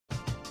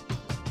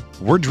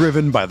We're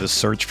driven by the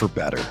search for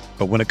better.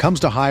 But when it comes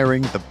to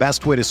hiring, the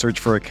best way to search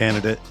for a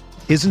candidate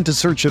isn't to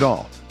search at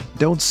all.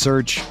 Don't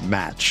search,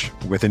 match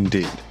with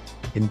Indeed.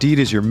 Indeed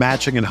is your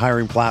matching and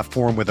hiring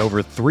platform with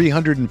over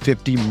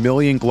 350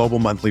 million global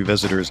monthly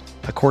visitors,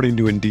 according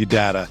to Indeed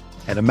data,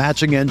 and a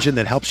matching engine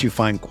that helps you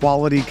find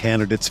quality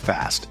candidates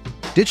fast.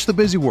 Ditch the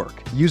busy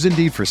work. Use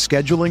Indeed for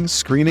scheduling,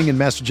 screening, and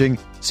messaging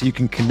so you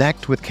can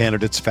connect with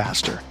candidates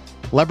faster.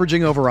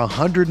 Leveraging over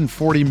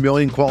 140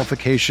 million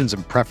qualifications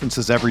and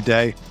preferences every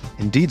day,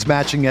 Indeed's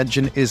matching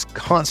engine is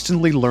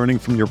constantly learning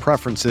from your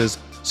preferences,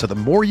 so the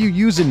more you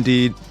use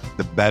Indeed,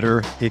 the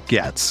better it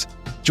gets.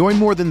 Join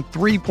more than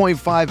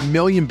 3.5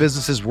 million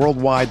businesses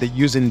worldwide that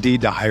use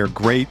Indeed to hire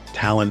great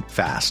talent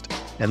fast.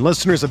 And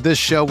listeners of this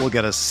show will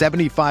get a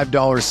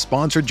 $75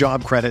 sponsored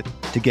job credit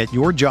to get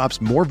your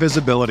jobs more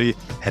visibility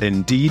at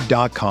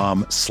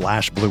Indeed.com/Blue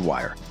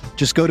Wire.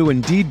 Just go to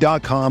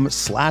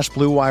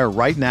Indeed.com/Blue Wire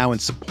right now and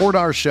support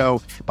our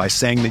show by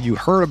saying that you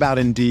heard about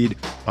Indeed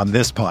on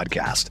this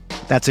podcast.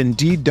 That's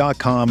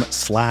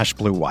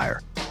Indeed.com/Blue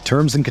Wire.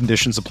 Terms and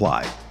conditions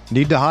apply.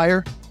 Need to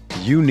hire?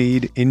 You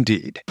need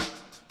Indeed.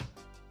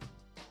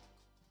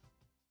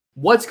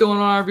 What's going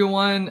on,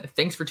 everyone?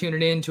 Thanks for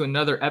tuning in to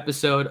another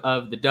episode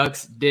of the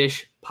Ducks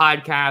Dish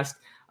podcast.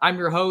 I'm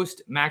your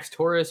host, Max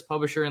Torres,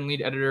 publisher and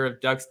lead editor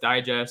of Ducks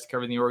Digest,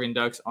 covering the Oregon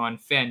Ducks on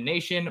Fan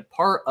Nation,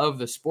 part of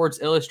the Sports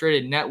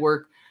Illustrated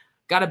Network.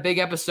 Got a big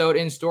episode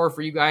in store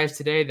for you guys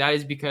today. That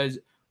is because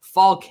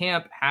fall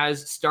camp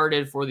has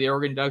started for the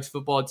Oregon Ducks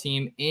football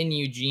team in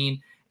Eugene.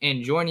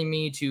 And joining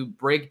me to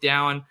break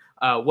down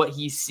what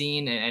he's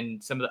seen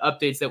and some of the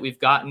updates that we've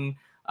gotten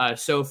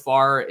so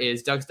far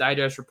is Ducks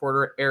Digest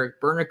reporter Eric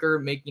Berniker,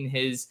 making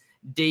his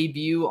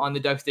debut on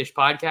the Ducks Dish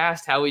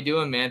podcast. How we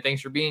doing, man?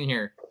 Thanks for being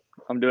here.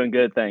 I'm doing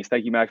good, thanks.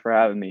 Thank you, Max, for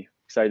having me.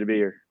 Excited to be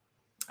here.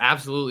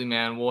 Absolutely,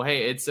 man. Well,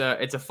 hey, it's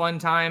a fun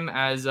time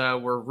as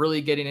we're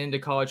really getting into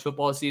college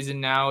football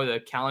season now. The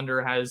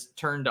calendar has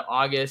turned to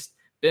August.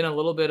 Been a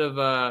little bit of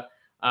a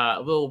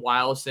little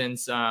while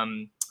since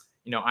I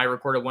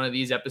recorded one of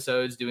these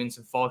episodes doing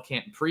some fall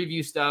camp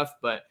preview stuff,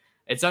 but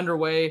it's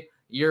underway.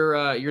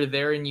 You're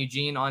there in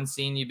Eugene on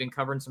scene. You've been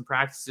covering some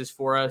practices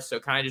for us, so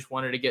kind of just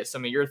wanted to get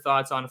some of your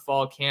thoughts on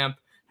fall camp.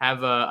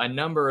 Have a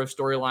number of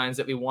storylines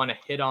that we want to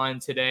hit on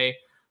today.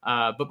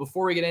 But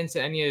before we get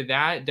into any of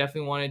that,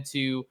 definitely wanted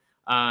to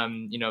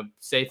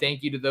say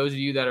thank you to those of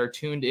you that are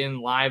tuned in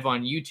live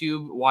on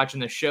YouTube watching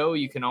the show.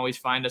 You can always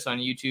find us on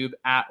YouTube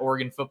at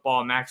Oregon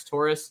Football Max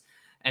Torres.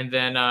 And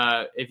then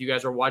if you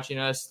guys are watching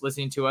us,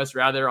 listening to us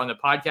rather on the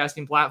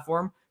podcasting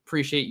platform,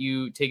 appreciate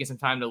you taking some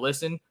time to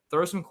listen.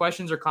 Throw some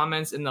questions or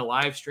comments in the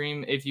live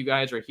stream if you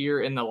guys are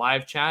here in the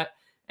live chat.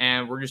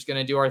 And we're just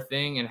going to do our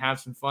thing and have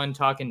some fun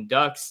talking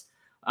Ducks.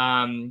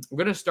 We're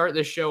going to start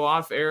this show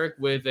off, Eric,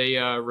 with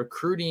a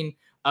recruiting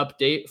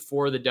update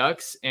for the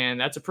Ducks, and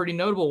that's a pretty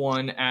notable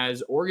one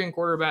as Oregon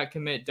quarterback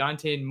commit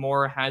Dante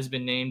Moore has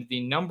been named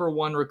the number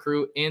one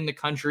recruit in the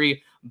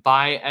country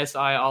by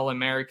SI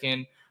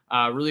All-American.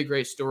 Really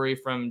great story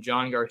from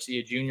John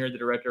Garcia Jr., the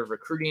director of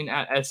recruiting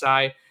at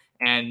SI.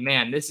 And,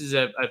 man, this is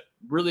a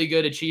really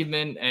good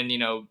achievement and,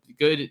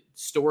 good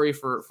story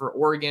for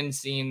Oregon,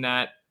 seeing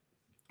that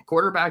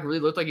quarterback really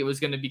looked like it was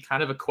going to be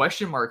kind of a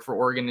question mark for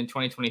Oregon in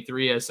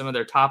 2023 as some of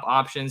their top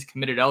options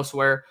committed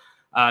elsewhere.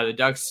 The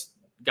Ducks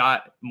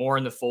got Moore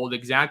in the fold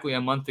exactly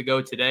a month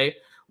ago today.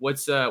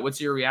 What's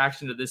your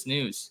reaction to this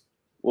news?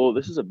 Well,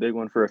 this is a big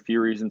one for a few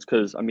reasons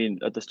because,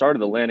 at the start of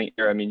the landing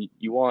era, you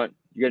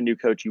get a new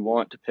coach, you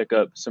want to pick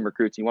up some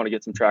recruits, you want to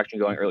get some traction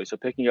going early. So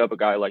picking up a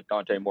guy like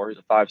Dante Moore, who's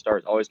a 5-star,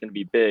 is always going to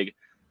be big.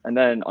 And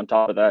then on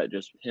top of that,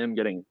 just him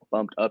getting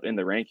bumped up in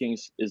the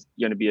rankings is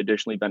going to be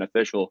additionally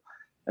beneficial.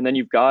 And then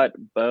you've got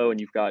Bo and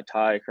you've got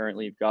Ty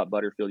currently, you've got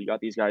Butterfield, you got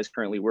these guys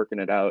currently working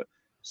it out.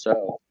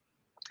 So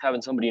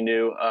having somebody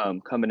new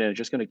coming in is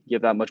just going to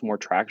give that much more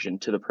traction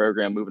to the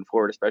program moving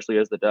forward, especially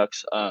as the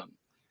Ducks,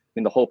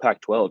 the whole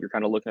Pac-12, you're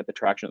kind of looking at the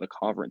traction of the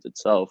conference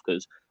itself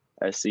because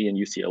SC and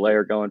UCLA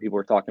are going. People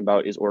are talking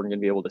about, is Oregon going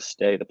to be able to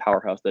stay the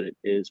powerhouse that it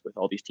is with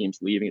all these teams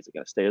leaving? Is it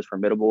going to stay as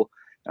formidable?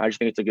 And I just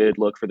think it's a good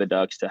look for the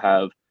Ducks to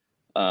have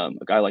a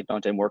guy like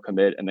Dante Moore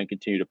commit and then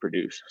continue to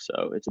produce.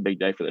 So it's a big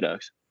day for the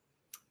Ducks.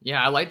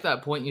 Yeah, I like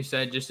that point you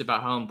said just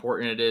about how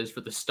important it is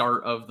for the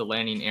start of the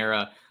Lanning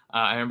era.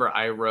 I remember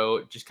I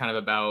wrote just kind of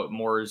about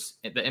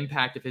the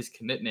impact of his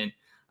commitment,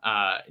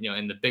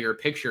 in the bigger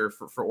picture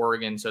for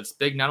Oregon. So it's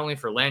big not only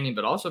for Lanning,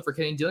 but also for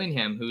Kenny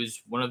Dillingham,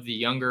 who's one of the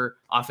younger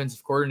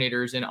offensive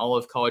coordinators in all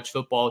of college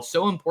football.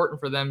 So important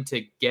for them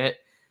to get,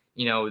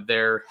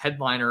 their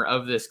headliner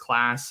of this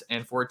class,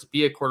 and for it to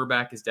be a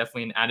quarterback is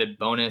definitely an added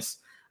bonus.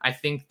 I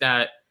think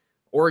that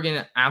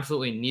Oregon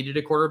absolutely needed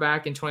a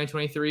quarterback in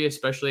 2023,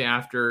 especially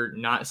after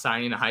not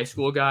signing a high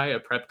school guy, a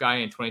prep guy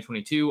in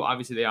 2022.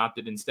 Obviously, they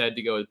opted instead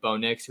to go with Bo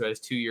Nix, who has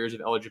 2 years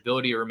of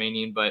eligibility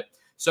remaining, but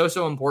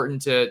so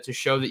important to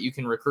show that you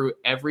can recruit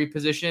every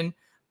position.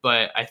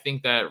 But I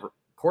think that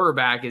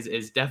quarterback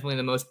is definitely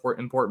the most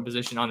important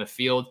position on the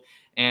field.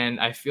 And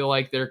I feel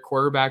like their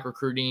quarterback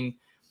recruiting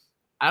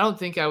I don't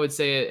think I would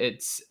say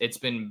it's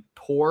been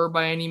poor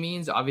by any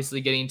means. Obviously,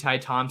 getting Ty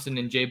Thompson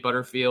and Jay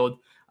Butterfield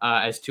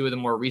as two of the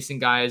more recent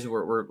guys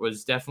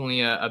was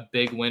definitely a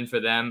big win for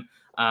them.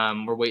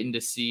 We're waiting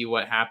to see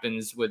what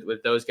happens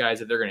with those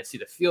guys, if they're going to see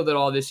the field at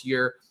all this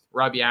year.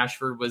 Robbie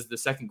Ashford was the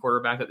second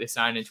quarterback that they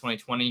signed in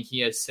 2020.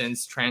 He has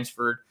since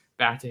transferred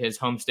back to his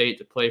home state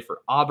to play for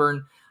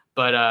Auburn.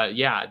 But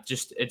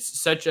just it's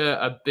such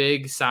a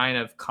big sign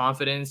of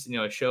confidence,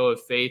 a show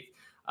of faith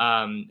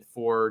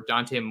for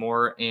Dante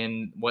Moore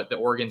and what the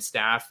Oregon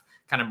staff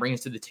kind of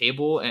brings to the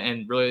table,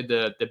 and really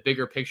the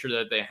bigger picture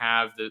that they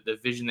have, the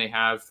vision they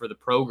have for the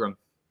program.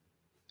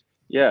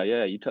 Yeah.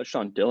 You touched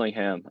on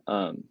Dillingham.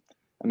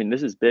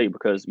 This is big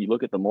because you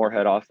look at the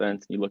Moorhead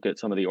offense, you look at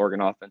some of the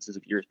Oregon offenses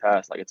of years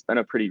past, like it's been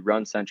a pretty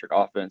run-centric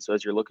offense. So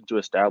as you're looking to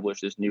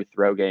establish this new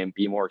throw game,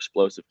 be more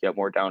explosive, get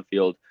more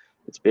downfield,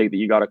 it's big that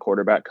you got a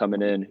quarterback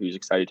coming in who's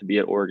excited to be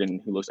at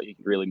Oregon, who looks like he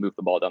can really move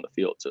the ball down the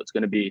field. So it's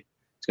going to be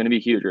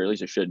huge, or at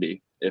least it should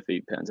be, if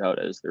he pans out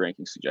as the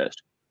rankings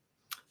suggest.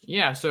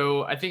 Yeah,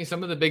 so I think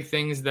some of the big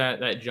things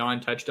that John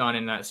touched on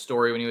in that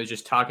story when he was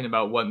just talking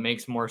about what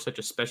makes Moore such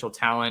a special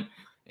talent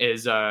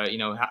is,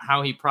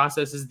 how he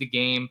processes the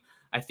game.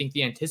 I think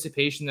the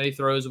anticipation that he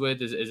throws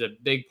with is a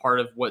big part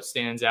of what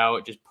stands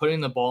out. Just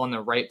putting the ball in the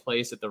right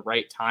place at the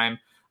right time.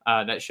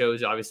 That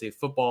shows, obviously,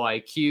 football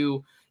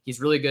IQ. He's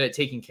really good at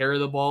taking care of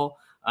the ball.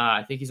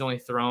 I think he only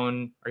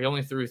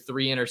threw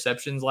 3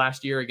 interceptions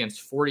last year against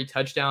 40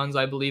 touchdowns,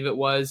 I believe it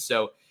was.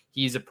 So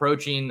he's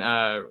approaching,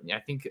 I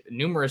think,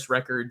 numerous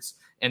records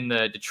in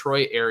the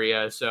Detroit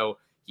area. So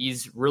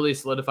he's really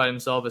solidified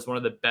himself as one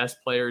of the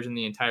best players in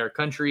the entire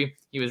country.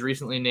 He was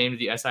recently named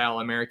the SI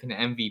All-American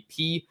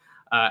MVP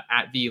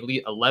at the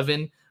Elite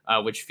 11,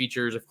 which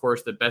features, of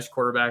course, the best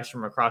quarterbacks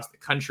from across the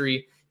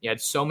country. He had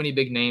so many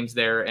big names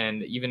there,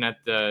 and even at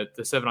the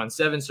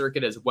 7-on-7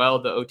 circuit as well,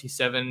 the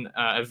OT7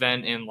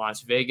 event in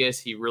Las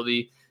Vegas, he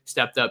really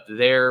stepped up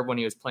there when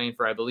he was playing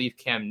for, I believe,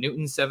 Cam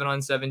Newton's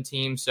 7-on-7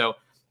 team. So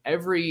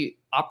every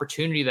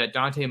opportunity that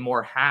Dante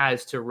Moore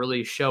has to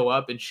really show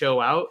up and show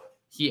out,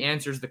 he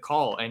answers the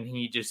call, and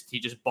he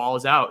just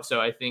balls out. So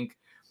I think,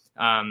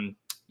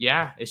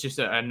 it's just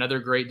another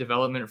great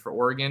development for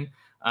Oregon.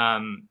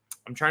 I'm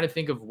trying to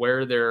think of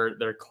where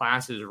their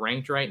class is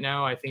ranked right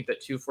now. I think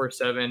that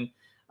 247.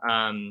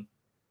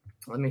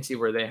 Let me see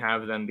where they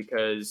have them,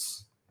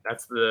 because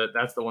that's the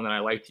one that I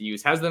like to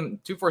use.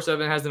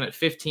 247 has them at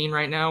 15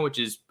 right now, which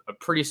is a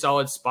pretty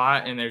solid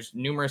spot. And there's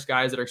numerous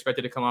guys that are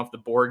expected to come off the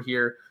board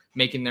here,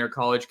 making their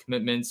college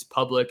commitments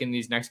public in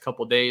these next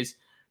couple days.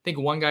 I think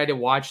one guy to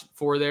watch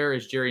for there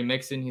is Jerry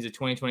Mixon. He's a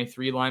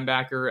 2023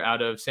 linebacker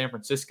out of San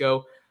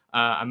Francisco.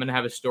 I'm going to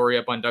have a story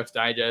up on Ducks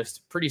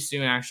Digest pretty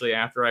soon, actually,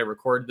 after I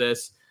record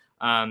this,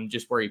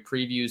 just where he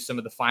previews some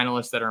of the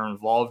finalists that are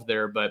involved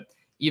there. But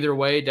either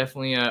way,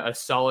 definitely a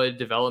solid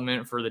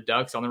development for the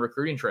Ducks on the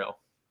recruiting trail.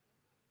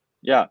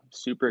 Yeah,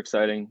 super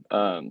exciting.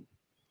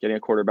 Getting a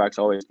quarterback's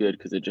always good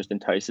because it just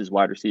entices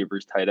wide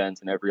receivers, tight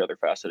ends, and every other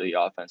facet of the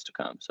offense to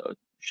come. So it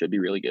should be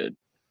really good.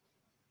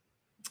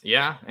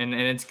 Yeah, and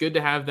it's good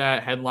to have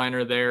that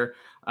headliner there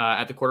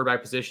at the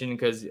quarterback position,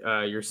 because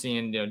you're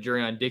seeing,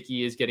 Jurion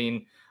Dickey is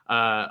getting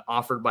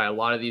offered by a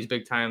lot of these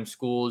big-time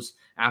schools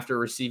after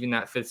receiving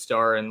that 5th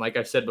star. And like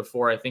I said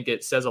before, I think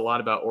it says a lot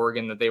about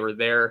Oregon that they were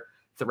there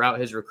throughout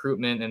his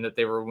recruitment, and that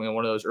they were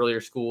one of those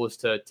earlier schools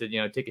to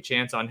take a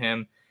chance on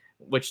him,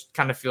 which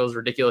kind of feels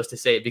ridiculous to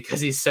say because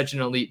he's such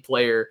an elite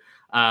player.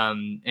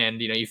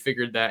 And you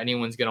figured that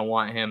anyone's going to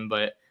want him,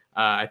 but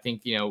I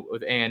think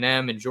with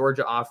A&M and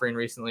Georgia offering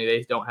recently,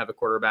 they don't have a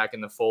quarterback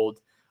in the fold,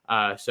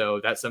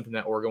 so that's something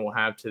that Oregon will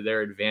have to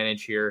their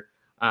advantage here.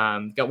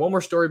 Got one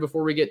more story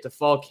before we get to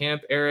fall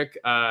camp, Eric.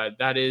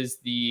 That is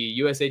the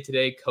USA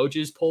Today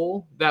coaches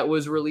poll that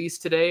was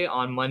released today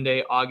on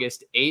Monday,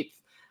 August 8th.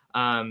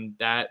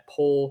 That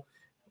poll,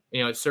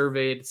 it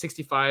surveyed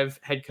 65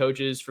 head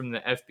coaches from the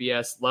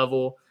FBS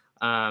level.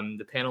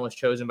 The panel is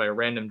chosen by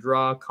random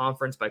draw,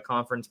 conference by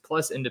conference,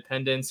 plus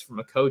independents from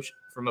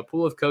a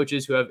pool of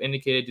coaches who have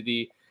indicated to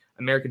the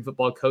American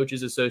Football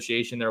Coaches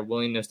Association their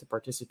willingness to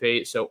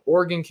participate. So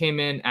Oregon came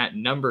in at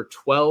number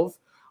 12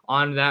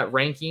 on that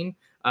ranking.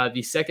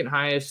 The second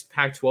highest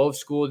Pac-12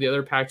 school, the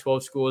other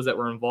Pac-12 schools that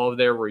were involved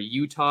there were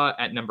Utah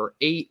at number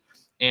 8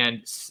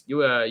 and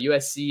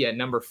USC at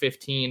number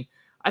 15.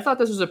 I thought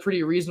this was a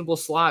pretty reasonable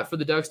slot for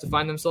the Ducks to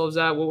find themselves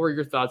at. What were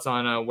your thoughts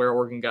on where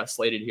Oregon got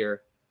slated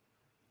here?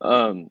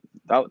 That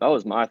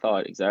was my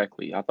thought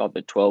exactly. I thought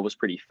that 12 was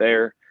pretty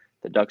fair.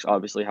 The Ducks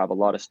obviously have a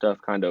lot of stuff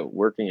kind of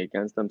working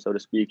against them, so to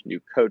speak. New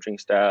coaching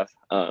staff.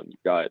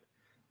 You've got a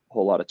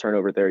whole lot of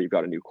turnover there. You've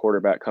got a new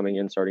quarterback coming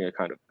in, starting a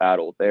kind of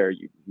battle there.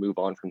 You move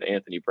on from the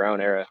Anthony Brown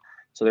era.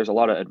 So there's a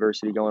lot of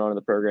adversity going on in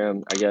the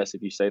program, I guess,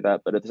 if you say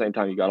that. But at the same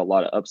time, you've got a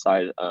lot of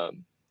upside.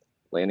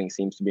 Lanning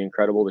seems to be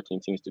incredible. The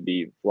team seems to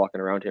be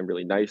flocking around him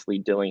really nicely.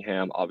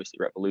 Dillingham, obviously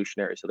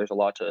revolutionary. So there's a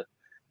lot to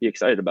be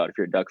excited about if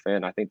you're a Duck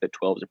fan. I think that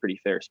 12 is a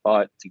pretty fair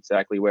spot. It's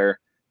exactly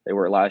where they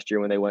were last year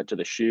when they went to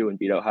the Shoe and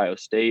beat Ohio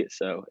State.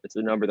 So it's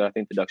a number that I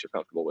think the Ducks are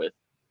comfortable with.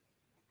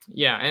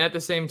 Yeah, and at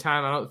the same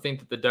time, I don't think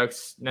that the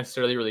Ducks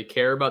necessarily really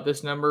care about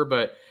this number,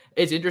 but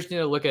it's interesting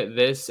to look at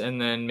this, and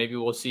then maybe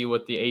we'll see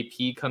what the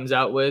AP comes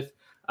out with,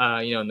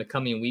 in the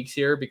coming weeks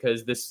here,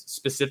 because this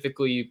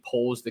specifically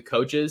polls the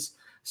coaches.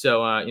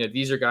 So,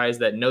 these are guys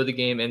that know the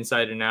game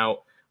inside and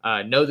out,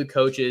 know the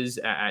coaches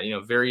at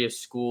various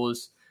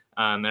schools,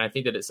 and I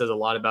think that it says a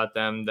lot about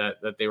them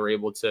that they were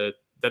able to,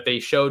 that they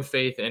showed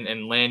faith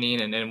in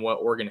Lanning and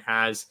what Oregon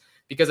has.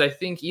 Because I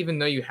think even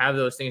though you have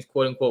those things,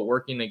 quote unquote,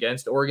 working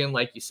against Oregon,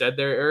 like you said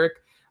there,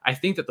 Eric, I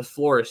think that the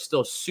floor is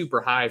still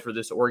super high for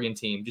this Oregon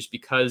team just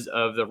because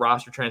of the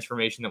roster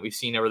transformation that we've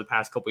seen over the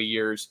past couple of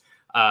years.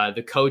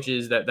 The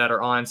coaches that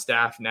are on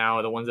staff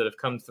now, the ones that have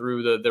come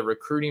through, the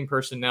recruiting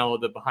personnel,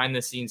 the behind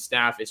the scenes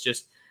staff,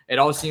 it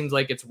all seems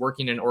like it's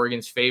working in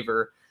Oregon's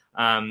favor.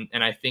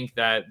 And I think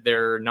that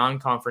their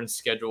non-conference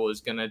schedule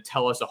is going to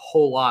tell us a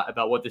whole lot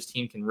about what this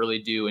team can really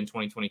do in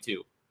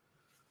 2022.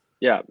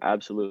 Yeah,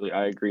 absolutely.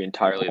 I agree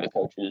entirely. The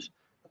coaches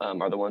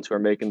are the ones who are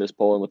making this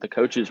poll, and what the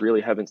coaches really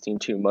haven't seen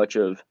too much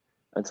of,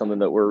 and something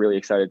that we're really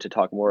excited to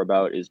talk more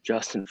about, is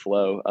Justin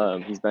Flowe.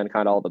 He's been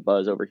kind of all the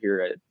buzz over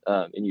here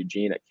at in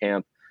Eugene at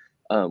camp.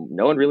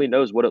 No one really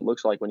knows what it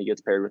looks like when he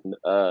gets paired with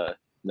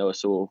Noah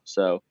Sewell.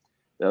 So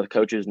the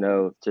coaches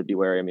know to be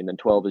wary. I mean, then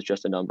 12 is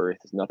just a number.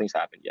 Nothing's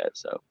happened yet.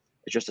 So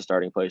it's just a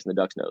starting place, and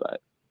the Ducks know that.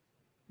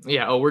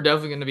 Yeah, we're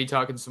definitely going to be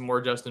talking some more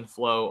Justin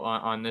Flowe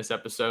on this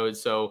episode.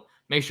 So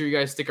make sure you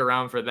guys stick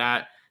around for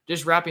that.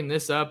 Just wrapping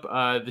this up,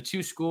 the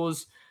two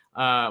schools,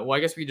 I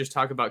guess we just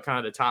talk about kind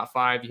of the top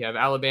five. You have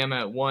Alabama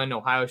at 1,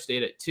 Ohio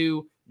State at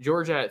 2,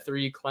 Georgia at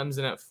 3,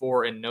 Clemson at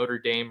 4, and Notre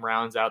Dame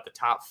rounds out the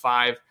top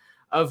 5.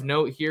 Of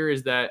note here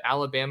is that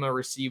Alabama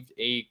received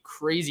a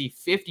crazy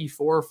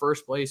 54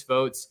 first place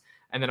votes,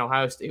 and then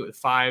Ohio State with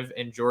 5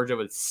 and Georgia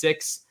with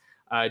 6.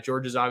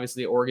 Georgia's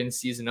obviously Oregon's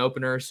season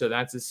opener, so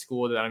that's a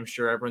school that I'm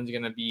sure everyone's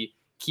going to be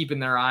keeping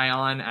their eye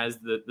on as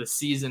the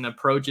season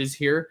approaches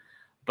here.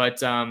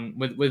 But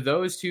with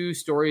those two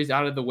stories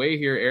out of the way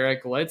here,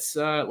 Eric,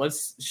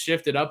 let's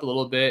shift it up a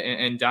little bit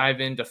and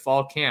dive into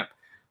fall camp.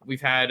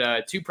 We've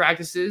had 2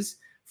 practices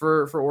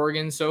for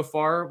Oregon so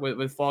far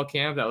with fall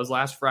camp. That was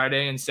last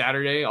Friday and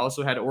Saturday.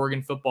 Also had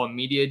Oregon Football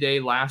Media Day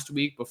last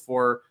week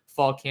before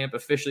fall camp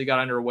officially got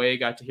underway.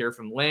 Got to hear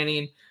from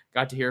Lanning.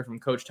 Got to hear from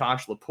Coach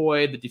Tosh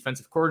Lupoi, the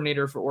defensive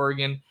coordinator for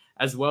Oregon,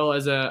 as well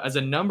as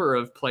a number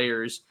of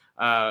players,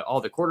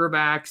 all the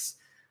quarterbacks,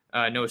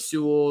 Noah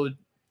Sewell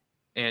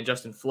and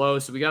Justin Flowe.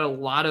 So we got a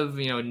lot of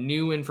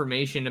new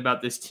information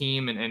about this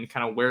team and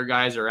kind of where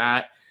guys are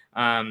at.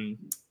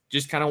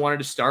 Just kind of wanted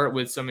to start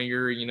with some of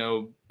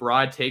your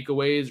broad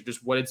takeaways, or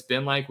just what it's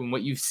been like and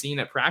what you've seen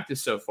at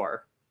practice so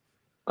far.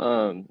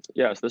 So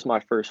this is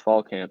my first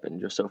fall camp,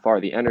 and just so far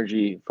the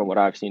energy from what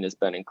I've seen has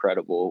been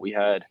incredible. We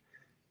had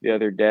the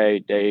other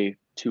day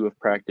 2 of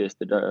practice,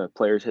 the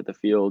players hit the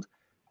field.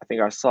 I think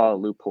I saw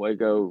Lupoi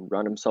go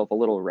run himself a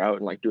little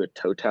route and do a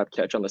toe tap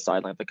catch on the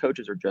sideline. The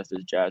coaches are just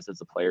as jazzed as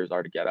the players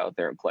are to get out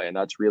there and play, and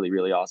that's really,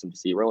 really awesome to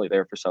see. We're only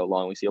there for so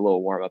long. We see a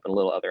little warm up and a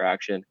little other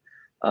action,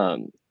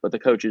 but the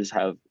coaches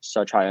have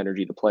such high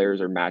energy. The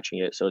players are matching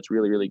it, so it's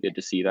really, really good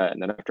to see that. And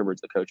then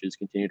afterwards, the coaches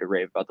continue to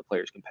rave about the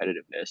players'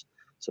 competitiveness.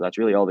 So that's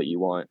really all that you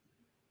want.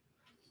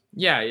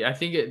 Yeah, I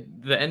think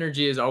the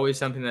energy is always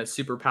something that's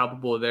super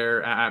palpable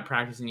there at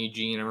practice in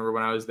Eugene. I remember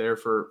when I was there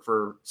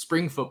for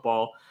spring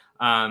football,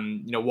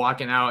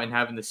 walking out and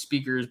having the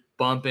speakers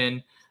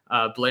bumping,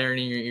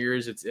 blaring in your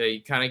ears.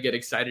 You kind of get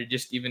excited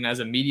just even as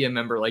a media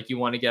member, like you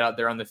want to get out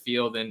there on the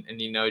field and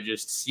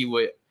just see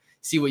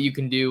what you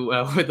can do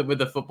with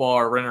the football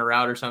or run a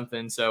route or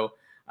something. So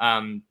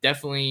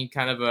definitely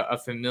kind of a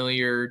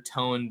familiar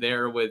tone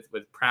there with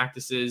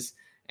practices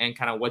and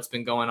kind of what's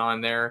been going on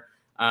there.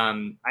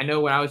 I know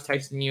when I was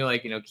texting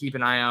you, keep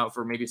an eye out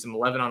for maybe some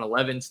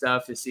 11-on-11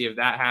 stuff to see if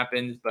that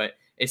happens, but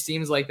it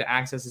seems like the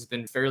access has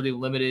been fairly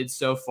limited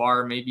so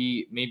far.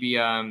 Maybe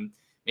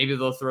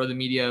they'll throw the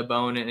media a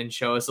bone and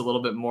show us a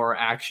little bit more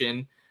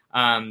action.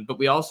 But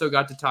we also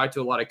got to talk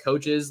to a lot of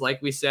coaches,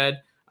 like we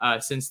said,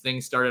 since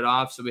things started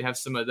off. So we have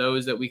some of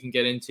those that we can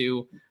get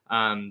into.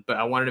 But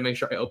I wanted to make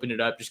sure I opened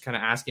it up, just kind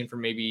of asking for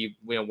maybe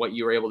what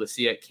you were able to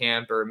see at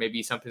camp, or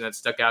maybe something that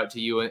stuck out to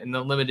you in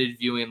the limited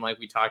viewing, like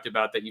we talked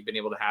about, that you've been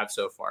able to have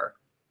so far.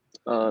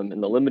 In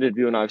the limited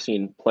viewing, I've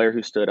seen player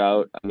who stood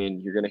out. I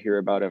mean, you're going to hear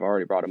about it. I've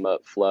already brought him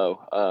up, Flowe.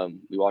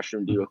 We watched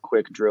him do a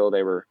quick drill.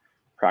 They were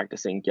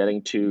practicing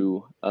getting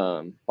to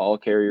ball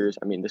carriers.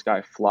 I mean, this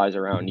guy flies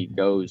around. He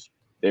goes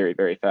very,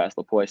 very fast.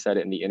 Lupoi said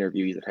it in the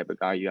interview. He's the type of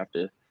guy you have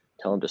to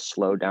tell him to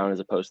slow down, as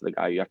opposed to the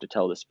guy you have to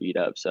tell to speed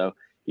up. So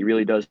he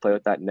really does play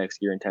with that next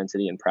gear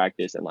intensity in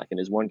practice. And in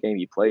his one game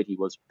he played, he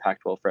was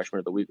Pac-12 Freshman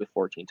of the Week with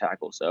 14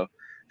 tackles. So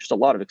just a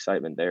lot of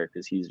excitement there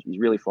because he's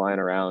really flying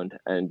around,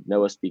 and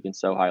Noah's speaking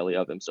so highly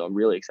of him. So I'm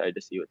really excited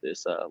to see what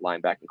this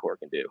linebacking core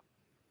can do.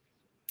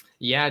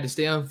 Yeah, to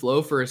stay on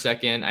Flowe for a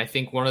second, I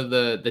think one of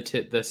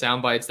the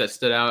sound bites that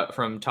stood out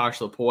from Tosh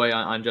Lupoi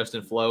on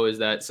Justin Flowe is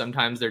that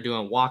sometimes they're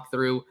doing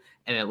walkthrough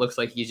and it looks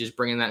like he's just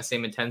bringing that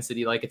same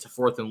intensity like it's a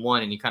 4th and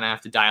 1, and you kind of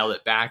have to dial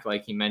it back,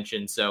 like he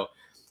mentioned. So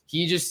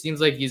he just seems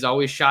like he's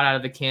always shot out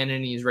of the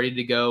cannon. He's ready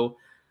to go.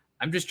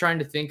 I'm just trying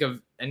to think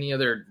of any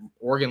other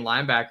Oregon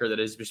linebacker that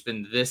has just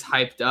been this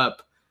hyped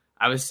up.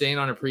 I was saying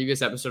on a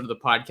previous episode of the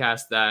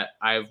podcast that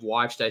I've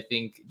watched, I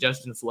think,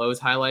 Justin Flowe's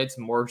highlights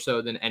more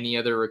so than any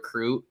other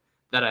recruit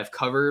that I've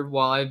covered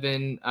while I've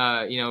been,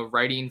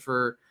 writing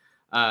for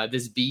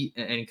this beat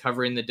and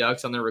covering the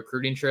Ducks on their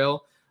recruiting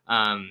trail.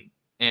 And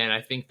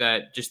I think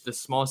that just the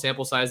small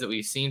sample size that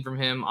we've seen from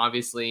him,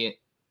 obviously,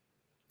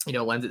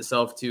 lends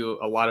itself to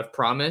a lot of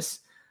promise.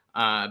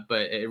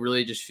 But it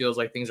really just feels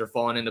like things are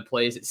falling into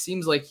place. It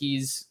seems like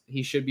he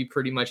should be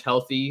pretty much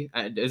healthy.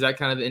 Is that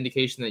kind of the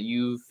indication that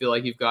you feel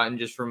like you've gotten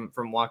just from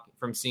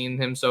seeing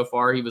him so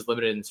far? He was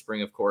limited in the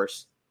spring, of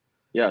course.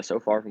 Yeah, so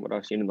far from what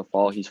I've seen in the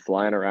fall, he's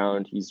flying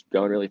around. He's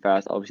going really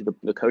fast. Obviously,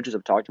 the coaches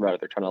have talked about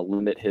it. They're trying to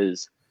limit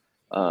his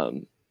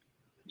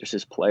just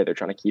his play. They're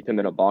trying to keep him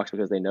in a box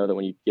because they know that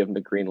when you give him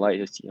the green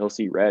light, he'll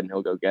see red and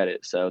he'll go get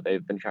it. So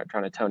they've been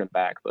trying to tone him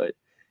back, but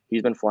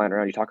he's been flying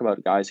around. You talk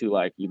about guys who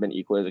you've been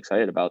equally as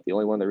excited about. The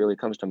only one that really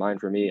comes to mind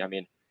for me, I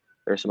mean,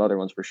 there are some other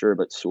ones for sure,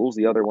 but Sewell's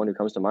the other one who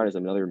comes to mind as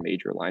another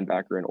major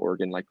linebacker in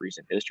Oregon,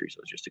 recent history. So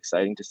it's just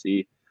exciting to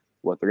see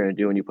what they're going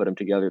to do when you put them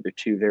together. They're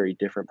two very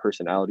different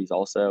personalities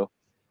also.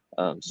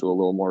 So a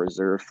little more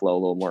reserved, Flowe a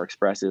little more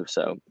expressive.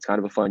 So it's kind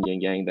of a fun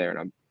yin yang there, and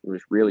I'm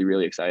just really,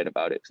 really excited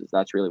about it because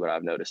that's really what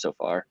I've noticed so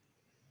far.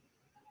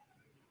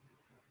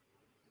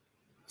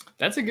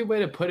 That's a good way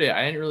to put it.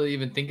 I didn't really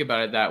even think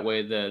about it that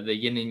way, the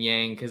yin and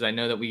yang, because I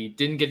know that we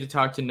didn't get to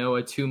talk to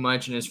Noah too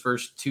much in his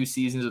first 2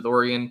 seasons with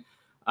Oregon,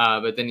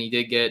 but then we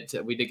did get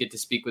to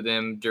speak with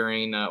him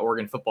during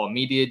Oregon Football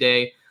Media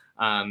Day,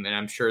 and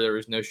I'm sure there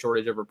was no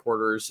shortage of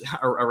reporters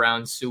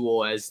around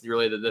Sewell as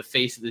really the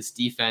face of this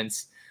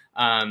defense.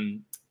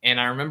 And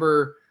I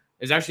remember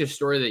there's actually a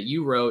story that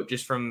you wrote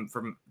just from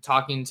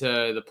talking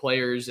to the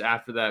players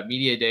after that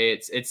media day.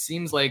 It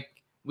seems like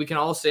we can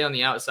all say on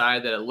the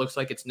outside that it looks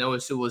like it's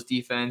Noah Sewell's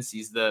defense.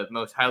 He's the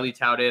most highly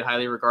touted,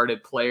 highly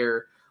regarded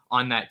player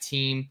on that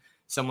team,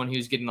 someone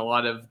who's getting a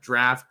lot of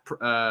draft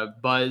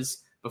buzz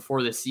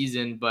before the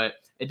season, but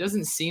it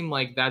doesn't seem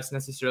like that's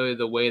necessarily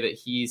the way that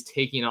he's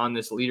taking on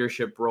this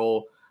leadership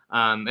role.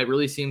 It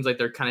really seems like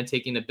they're kind of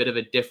taking a bit of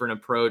a different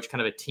approach,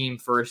 kind of a team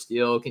first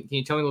deal. Can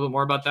you tell me a little bit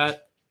more about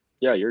that?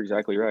 Yeah, you're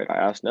exactly right. I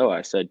asked Noah,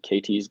 I said,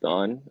 KT's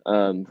gone.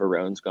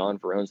 Verone's gone.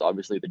 Verone's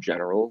obviously the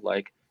general,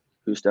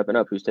 who's stepping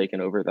up, who's taking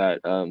over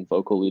that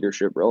vocal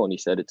leadership role. And he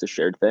said it's a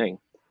shared thing.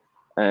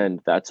 And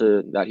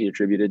that he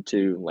attributed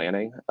to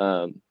Lanning.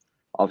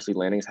 Obviously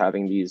Lanning's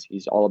having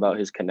he's all about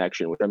his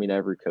connection, which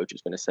every coach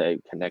is going to say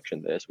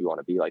connection this. We want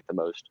to be the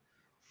most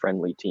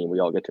friendly team. We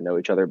all get to know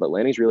each other, but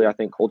Lanning's really, I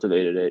think,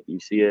 cultivated it.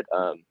 You see it.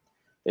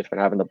 They've been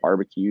having the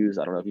barbecues.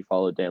 I don't know if you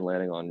followed Dan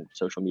Lanning on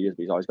social media,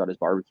 but he's always got his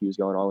barbecues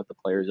going on with the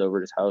players over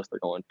at his house. They're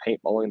going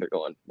paintballing. They're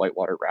going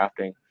whitewater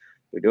rafting.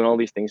 They're doing all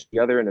these things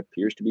together, and it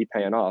appears to be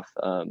paying off.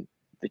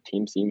 The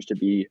team seems to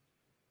be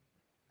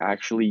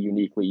actually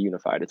uniquely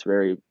unified. It's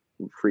very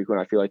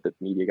frequent. I feel like the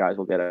media guys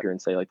will get out here and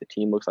say the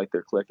team looks like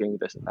they're clicking,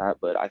 this and that,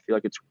 but I feel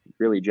like it's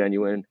really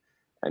genuine,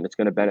 and it's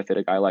going to benefit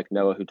a guy like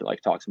Noah who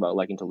talks about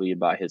liking to lead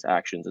by his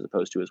actions as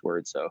opposed to his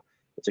words. So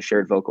it's a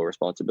shared vocal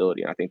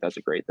responsibility, and I think that's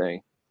a great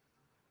thing.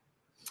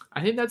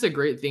 I think that's a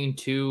great thing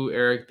too,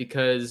 Eric,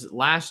 because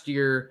last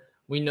year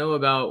we knew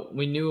about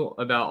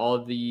all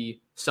of the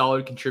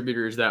solid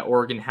contributors that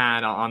Oregon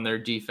had on their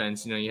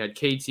defense. You had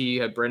KT,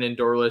 you had Brendan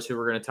Dorless, who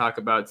we're going to talk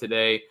about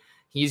today.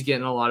 He's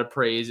getting a lot of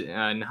praise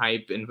and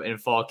hype in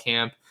fall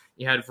camp.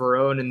 You had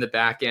Verone in the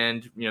back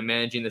end,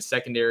 managing the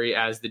secondary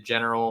as the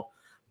general,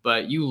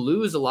 but you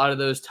lose a lot of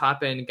those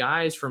top end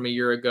guys from a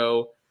year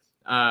ago.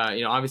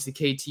 Obviously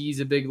KT is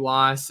a big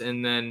loss,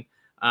 and then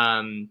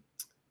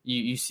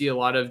you see a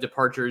lot of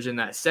departures in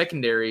that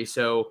secondary.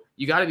 So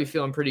you got to be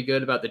feeling pretty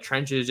good about the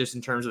trenches just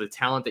in terms of the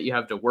talent that you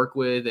have to work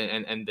with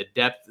and the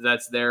depth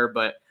that's there.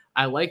 But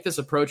I like this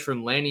approach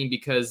from Lanning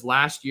because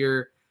last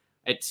year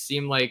it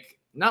seemed like,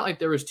 not like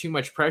there was too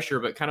much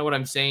pressure, but kind of what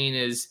I'm saying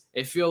is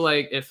it felt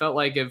like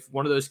if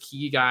one of those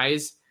key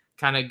guys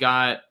kind of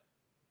got,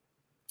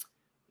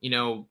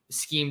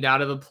 schemed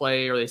out of a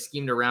play or they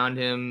schemed around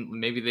him,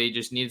 maybe they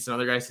just needed some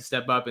other guys to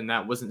step up, and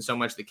that wasn't so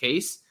much the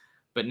case.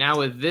 But now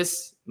with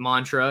this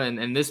mantra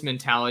and this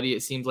mentality,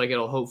 it seems like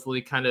it'll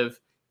hopefully kind of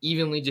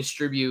evenly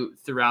distribute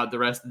throughout the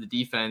rest of the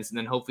defense. And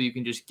then hopefully you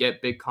can just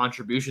get big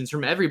contributions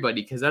from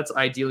everybody, because that's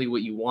ideally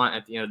what you want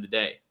at the end of the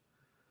day.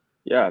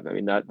 Yeah,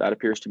 that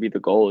appears to be the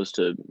goal, is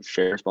to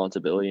share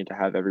responsibility and to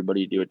have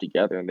everybody do it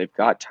together. And they've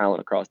got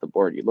talent across the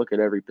board. You look at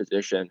every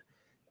position,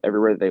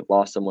 everywhere they've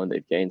lost someone,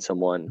 they've gained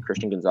someone.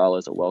 Christian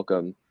Gonzalez, a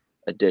welcome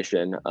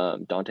addition.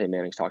 Dante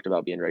Manning's talked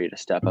about being ready to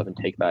step up and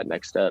take that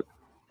next step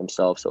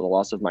himself. So the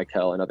loss of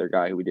Michael, another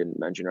guy who we didn't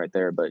mention right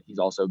there, but he's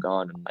also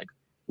gone and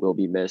will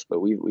be missed. But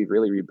we've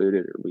really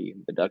rebooted,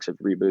 the Ducks have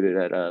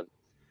rebooted at a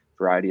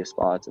variety of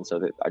spots, and so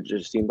that it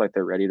just seems like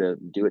they're ready to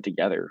do it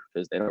together,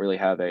 because they don't really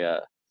have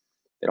a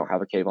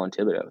Kayvon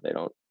Thibodeau. They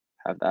don't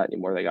have that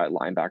anymore. They got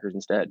linebackers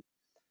instead.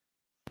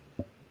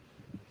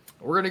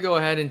 We're going to go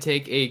ahead and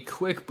take a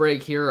quick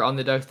break here on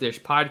the Ducks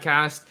Dish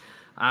podcast.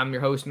 I'm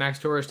your host, Max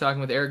Torres, talking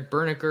with Eric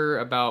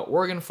Berniker about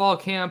Oregon Fall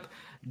Camp.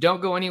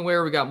 Don't go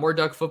anywhere. We got more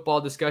Duck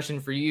football discussion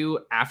for you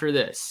after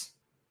this.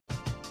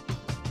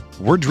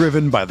 We're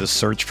driven by the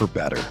search for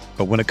better.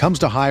 But when it comes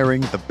to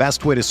hiring, the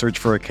best way to search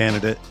for a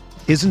candidate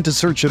isn't to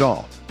search at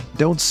all.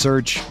 Don't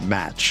search,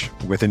 match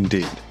with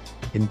Indeed.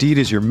 Indeed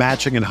is your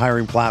matching and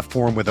hiring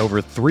platform with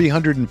over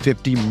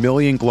 350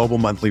 million global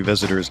monthly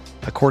visitors,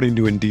 according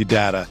to Indeed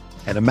data,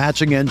 and a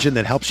matching engine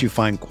that helps you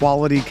find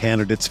quality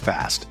candidates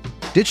fast.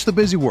 Ditch the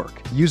busy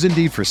work. Use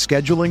Indeed for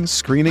scheduling,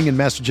 screening, and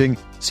messaging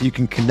so you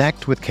can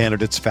connect with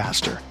candidates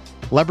faster.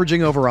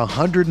 Leveraging over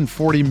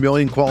 140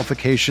 million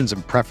qualifications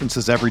and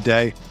preferences every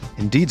day,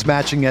 Indeed's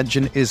matching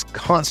engine is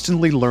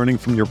constantly learning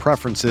from your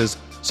preferences,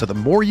 so the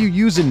more you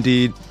use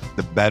Indeed,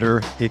 the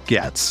better it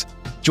gets.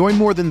 Join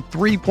more than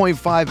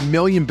 3.5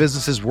 million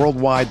businesses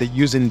worldwide that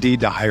use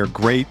Indeed to hire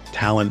great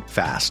talent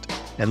fast.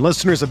 And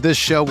listeners of this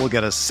show will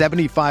get a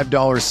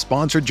 $75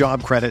 sponsored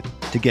job credit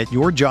to get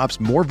your jobs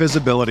more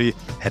visibility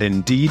at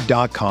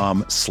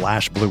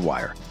Indeed.com/Blue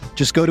Wire.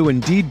 Just go to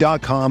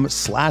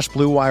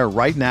Indeed.com/Blue Wire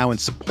right now and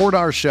support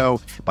our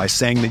show by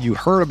saying that you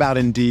heard about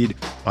Indeed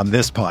on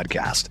this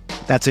podcast.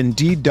 That's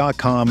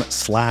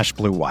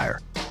Indeed.com/Blue Wire.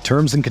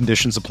 Terms and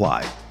conditions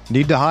apply.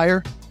 Need to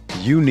hire?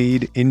 You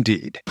need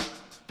Indeed.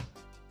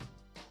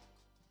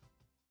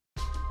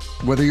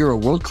 Whether you're a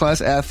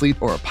world-class athlete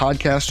or a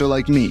podcaster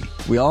like me,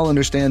 we all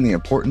understand the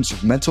importance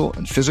of mental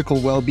and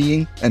physical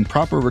well-being and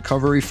proper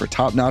recovery for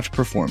top-notch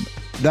performance.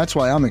 That's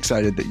why I'm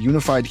excited that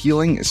Unified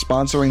Healing is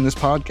sponsoring this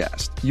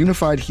podcast.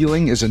 Unified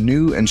Healing is a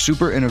new and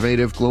super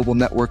innovative global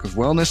network of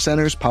wellness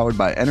centers powered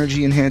by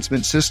Energy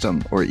Enhancement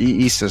System, or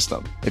EE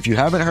System. If you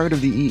haven't heard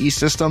of the EE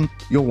System,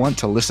 you'll want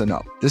to listen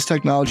up. This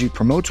technology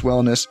promotes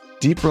wellness,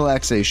 deep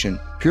relaxation,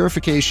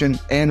 purification,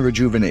 and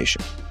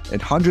rejuvenation.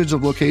 At hundreds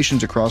of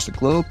locations across the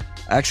globe,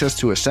 access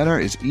to a center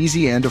is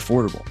easy and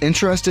affordable.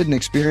 Interested in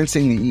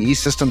experiencing the EE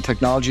System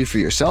technology for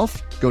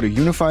yourself? Go to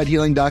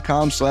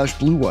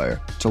unifiedhealing.com/Blue Wire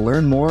to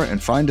learn more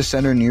and find a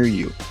center near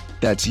you.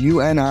 That's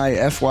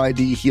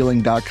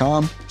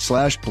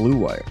UNIFYDhealing.com/Blue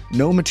Wire.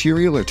 No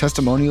material or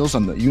testimonials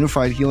on the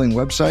Unified Healing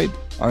website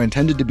are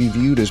intended to be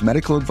viewed as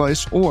medical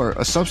advice or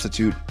a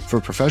substitute for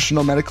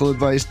professional medical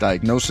advice,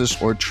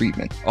 diagnosis, or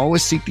treatment.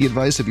 Always seek the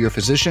advice of your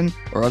physician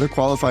or other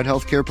qualified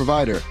healthcare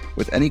provider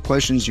with any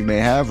questions you may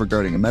have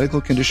regarding a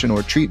medical condition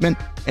or treatment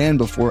and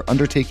before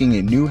undertaking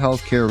a new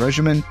healthcare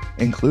regimen,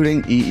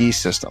 including EE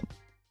System.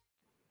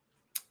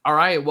 All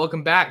right,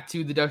 welcome back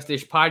to the Ducks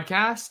Dish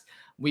podcast.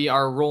 We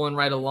are rolling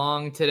right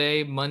along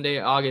today, Monday,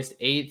 August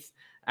 8th,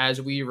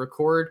 as we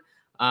record.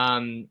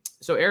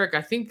 So Eric,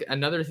 I think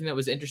another thing that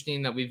was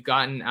interesting that we've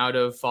gotten out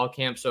of fall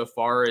camp so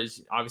far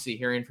is obviously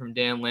hearing from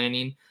Dan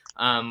Lanning.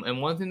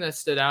 And one thing that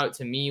stood out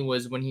to me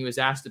was when he was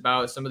asked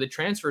about some of the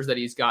transfers that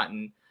he's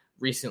gotten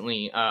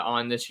recently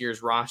on this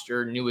year's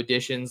roster, new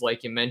additions,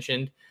 like you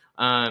mentioned.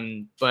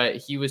 But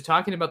he was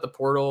talking about the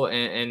portal,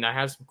 and I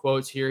have some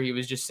quotes here. He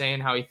was just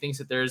saying how he thinks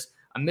that there's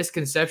a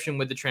misconception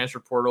with the transfer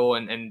portal,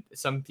 and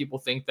some people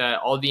think that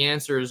all the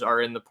answers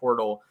are in the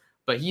portal.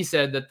 But he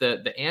said that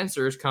the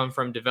answers come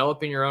from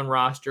developing your own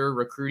roster,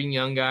 recruiting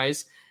young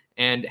guys,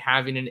 and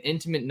having an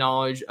intimate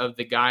knowledge of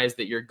the guys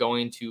that you're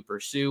going to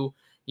pursue.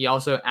 He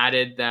also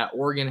added that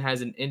Oregon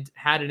had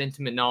an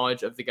intimate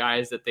knowledge of the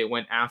guys that they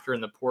went after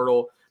in the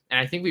portal. And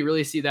I think we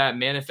really see that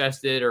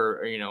manifested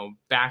or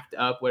backed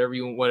up,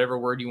 whatever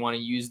word you want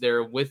to use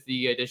there, with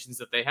the additions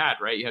that they had,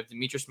 right? You have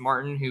Demetrius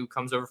Martin, who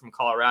comes over from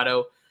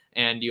Colorado,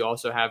 and you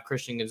also have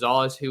Christian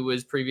Gonzalez, who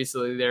was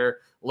previously there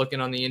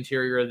looking on the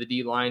interior of the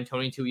D-line,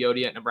 Tony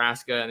Tuioti at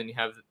Nebraska, and then you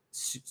have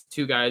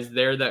two guys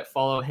there that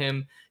follow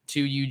him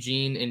to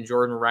Eugene, and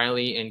Jordan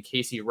Riley and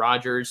Casey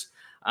Rogers.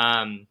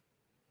 And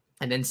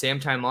then Sam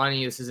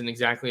Taimani, this isn't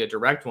exactly a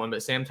direct one,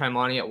 but Sam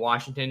Taimani at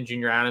Washington,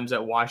 Junior Adams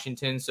at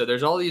Washington. So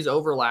there's all these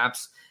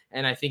overlaps,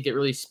 and I think it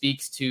really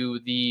speaks to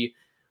the,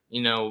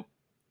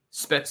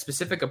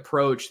 specific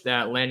approach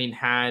that Lanning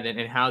had and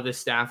how this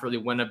staff really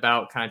went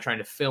about kind of trying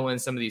to fill in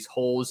some of these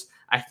holes.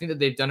 I think that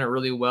they've done it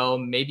really well.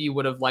 Maybe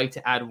would have liked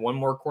to add one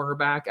more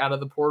cornerback out of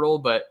the portal,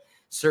 but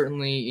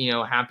certainly,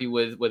 happy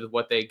with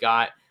what they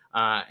got.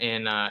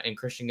 And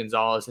Christian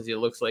Gonzalez, as he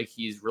looks like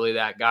he's really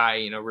that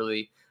guy,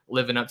 really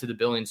living up to the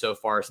billing so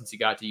far since he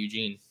got to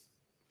Eugene.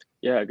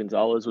 Yeah,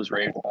 Gonzalez was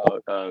raved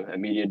about at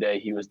media day.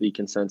 He was the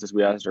consensus.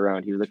 We asked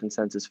around. He was the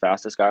consensus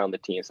fastest guy on the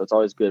team. So it's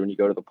always good when you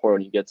go to the portal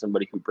and you get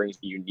somebody who brings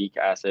a unique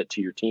asset to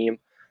your team.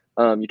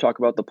 You talk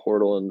about the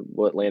portal and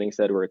what Lanning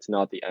said, where it's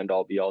not the end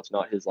all be all. It's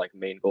not his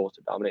main goal is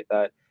to dominate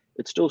that.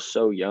 It's still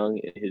so young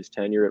in his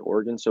tenure at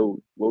Oregon.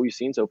 So what we've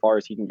seen so far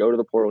is he can go to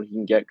the portal and he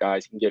can get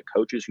guys, he can get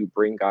coaches who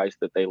bring guys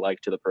that they like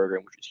to the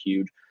program, which is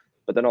huge.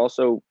 But then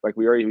also,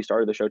 we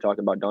started the show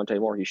talking about Dante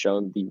Moore. He's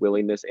shown the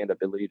willingness and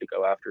ability to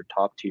go after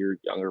top-tier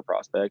younger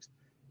prospects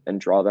and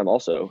draw them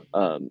also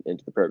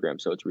into the program.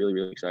 So it's really,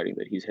 really exciting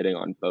that he's hitting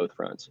on both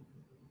fronts.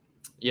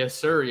 Yes,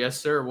 sir. Yes,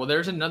 sir. Well,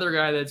 there's another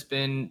guy that's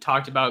been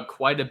talked about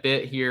quite a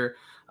bit here,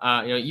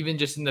 even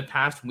just in the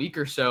past week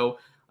or so.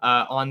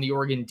 on the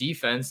Oregon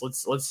defense.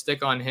 Let's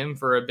stick on him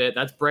for a bit.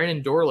 That's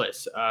Brandon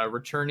Dorlus,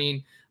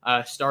 returning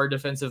star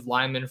defensive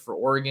lineman for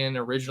Oregon,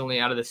 originally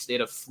out of the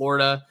state of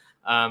Florida.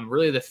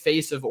 Really the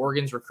face of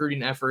Oregon's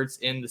recruiting efforts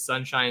in the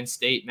Sunshine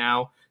State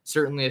now.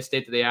 Certainly a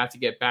state that they have to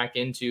get back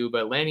into,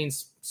 but Lanning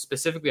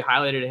specifically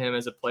highlighted him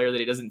as a player that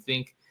he doesn't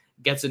think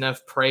gets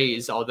enough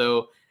praise,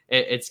 although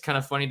it's kind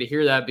of funny to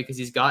hear that because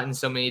he's gotten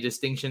so many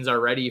distinctions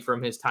already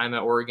from his time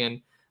at Oregon.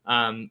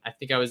 I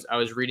think I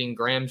was reading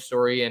Graham's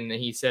story, and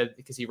he said,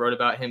 because he wrote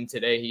about him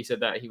today, he said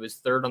that he was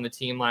third on the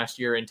team last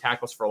year in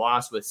tackles for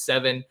loss with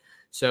 7.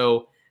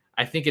 So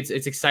I think it's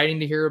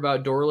exciting to hear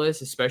about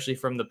Dorlus, especially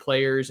from the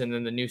players, and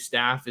then the new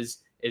staff is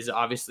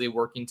obviously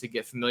working to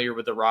get familiar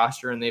with the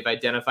roster, and they've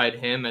identified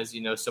him as,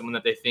 someone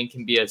that they think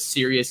can be a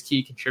serious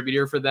key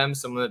contributor for them,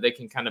 someone that they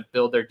can kind of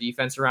build their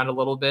defense around a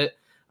little bit.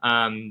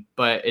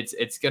 But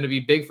it's going to be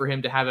big for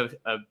him to have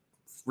a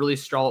really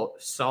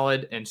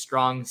solid and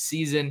strong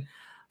season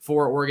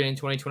for Oregon in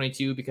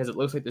 2022, because it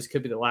looks like this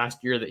could be the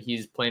last year that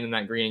he's playing in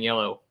that green and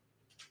yellow.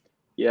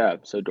 Yeah,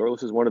 so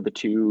Dorlus is one of the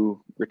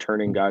 2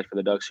 returning guys for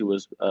the Ducks who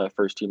was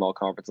first team all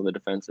conference on the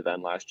defensive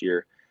end last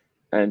year.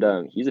 And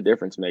he's a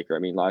difference maker. I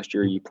mean, last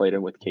year you played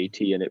him with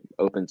KT, and it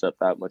opens up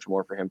that much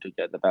more for him to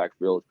get in the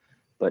backfield.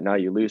 But now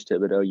you lose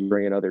Thibodeau, you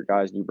bring in other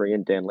guys, and you bring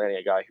in Dan Lanning,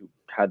 a guy who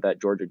had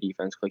that Georgia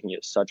defense clicking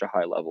at such a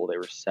high level. They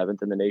were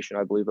 7th in the nation,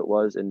 I believe it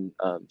was, in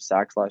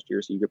sacks last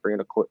year. So you could bring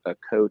in a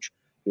coach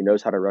who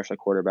knows how to rush the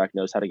quarterback,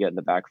 knows how to get in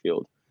the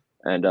backfield.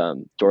 And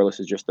Dorlus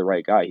is just the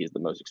right guy. He's the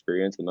most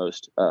experienced, the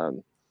most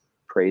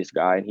praised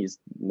guy, and he's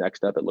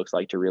next up, it looks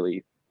like, to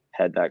really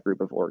head that group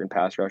of Oregon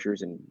pass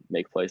rushers and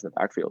make plays in the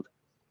backfield.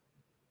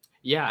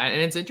 Yeah,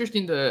 and it's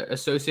interesting to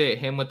associate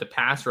him with the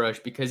pass rush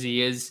because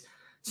he is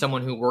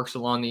someone who works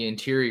along the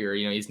interior.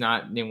 He's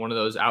not one of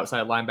those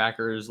outside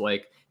linebackers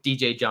like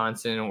DJ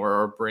Johnson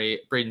or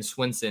Braden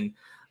Swinson,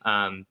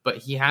 but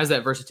he has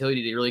that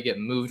versatility to really get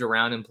moved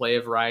around and play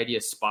a variety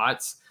of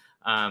spots.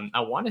 I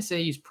want to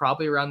say he's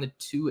probably around the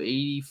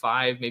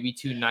 285, maybe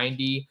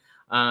 290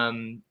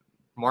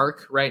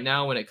 mark right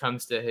now when it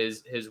comes to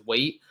his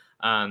weight.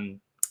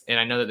 And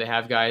I know that they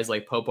have guys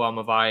like Popo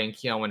Amavai and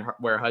Keon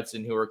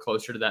Ware-Hudson who are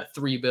closer to that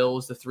 3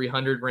 bills, the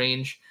 300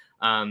 range.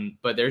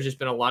 But there's just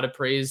been a lot of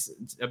praise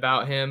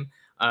about him.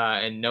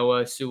 And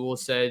Noah Sewell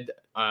said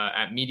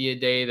at Media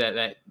Day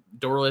that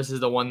Dorlus is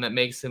the one that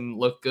makes him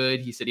look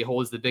good. He said he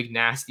holds the big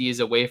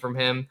nasties away from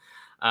him.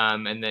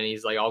 And then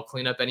he's like, I'll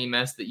clean up any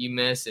mess that you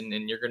miss, and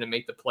you're going to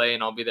make the play,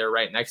 and I'll be there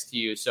right next to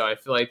you. So I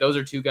feel like those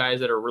are 2 guys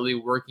that are really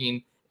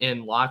working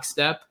in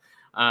lockstep,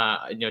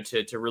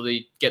 to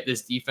really get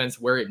this defense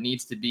where it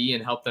needs to be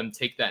and help them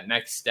take that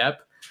next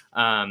step.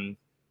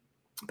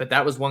 But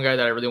that was one guy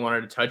that I really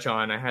wanted to touch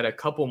on. I had a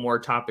couple more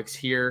topics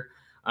here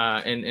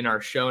in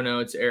our show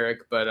notes,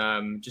 Eric, but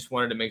just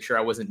wanted to make sure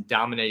I wasn't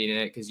dominating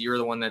it because you're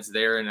the one that's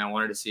there, and I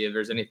wanted to see if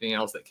there's anything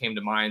else that came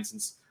to mind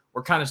since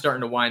we're kind of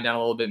starting to wind down a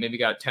little bit. Maybe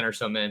got 10 or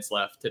so minutes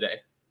left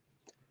today.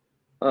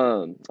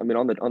 I mean,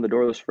 on the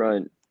Dorlus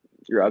front,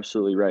 you're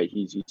absolutely right.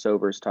 He's so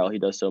versatile. He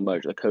does so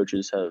much. The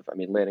coaches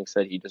Lanning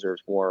said he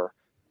deserves more.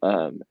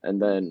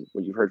 And then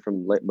when you've heard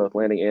from both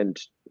Lanning and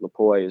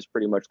Lupoi is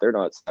pretty much they're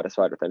not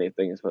satisfied with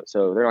anything.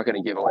 So they're not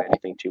going to give away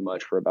anything too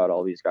much for about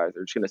all these guys.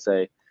 They're just going to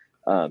say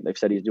they've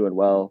said he's doing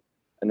well,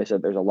 and they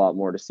said there's a lot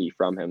more to see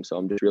from him. So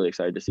I'm just really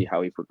excited to see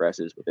how he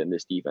progresses within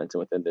this defense and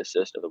within this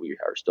system that we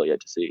are still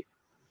yet to see.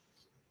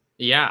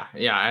 Yeah.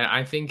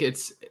 I think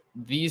it's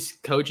these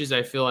coaches,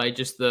 I feel like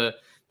just the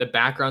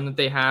background that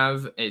they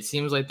have, it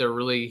seems like they're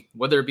really,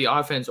 whether it be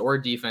offense or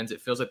defense, it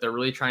feels like they're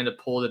really trying to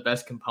pull the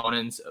best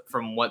components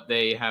from what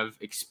they have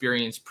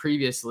experienced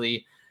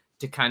previously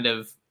to kind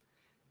of,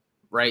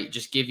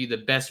 just give you the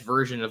best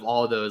version of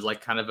all of those,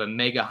 like kind of a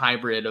mega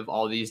hybrid of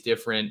all these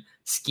different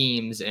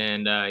schemes.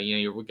 And,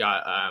 we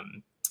got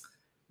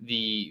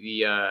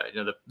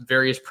the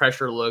various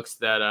pressure looks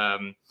that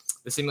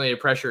the simulated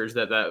pressures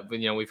that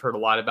we've heard a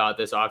lot about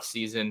this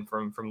offseason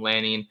from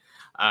Lanning.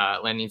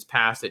 Lanning's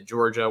past at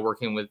Georgia,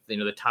 working with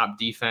the top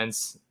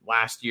defense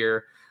last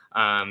year.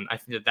 I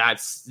think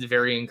that's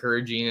very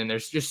encouraging, and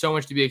there's just so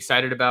much to be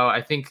excited about.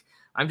 I think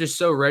I'm just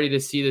so ready to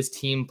see this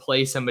team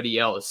play somebody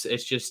else.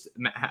 It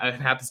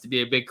happens to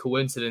be a big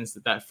coincidence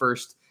that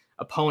first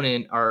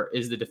opponent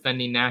is the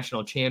defending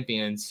national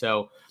champion.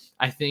 So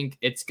I think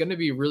it's going to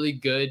be really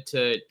good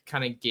to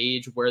kind of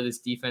gauge where this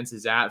defense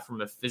is at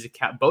from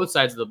both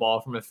sides of the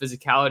ball, from a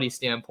physicality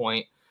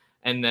standpoint,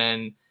 and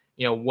then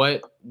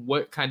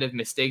what kind of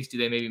mistakes do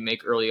they maybe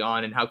make early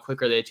on, and how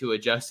quick are they to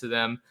adjust to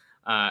them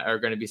are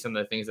going to be some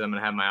of the things that I'm going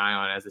to have my eye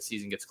on as the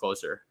season gets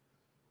closer.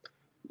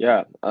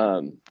 Yeah,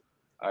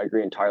 I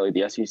agree entirely.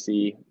 The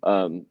SEC,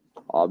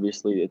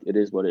 obviously, it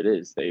is what it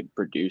is. They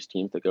produce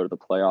teams that go to the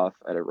playoff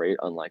at a rate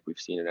unlike we've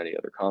seen in any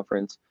other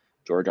conference.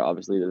 Georgia,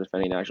 obviously, the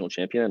defending national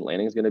champion, and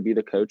Lanning's going to be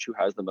the coach who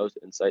has the most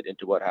insight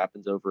into what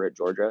happens over at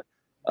Georgia.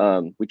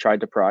 We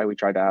tried to pry. We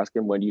tried to ask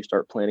him, when do you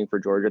start planning for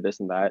Georgia, this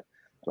and that?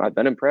 And I've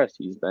been impressed.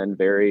 He's been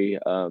very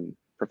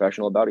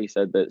professional about it. He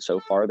said that so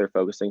far they're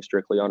focusing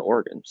strictly on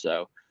Oregon.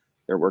 So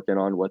they're working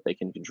on what they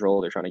can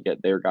control. They're trying to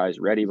get their guys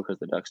ready because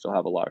the Ducks still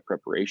have a lot of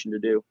preparation to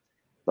do.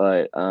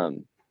 But I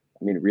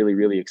mean, really,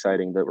 really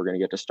exciting that we're going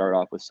to get to start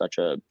off with such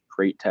a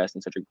great test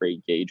and such a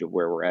great gauge of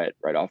where we're at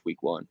right off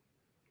week 1.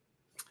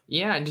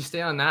 Yeah, and to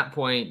stay on that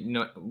point,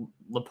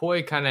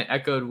 Lupoi kind of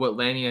echoed what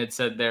Lanny had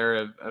said there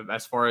of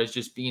as far as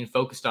just being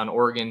focused on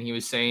Oregon. He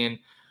was saying,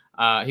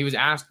 he was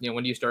asked,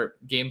 when do you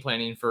start game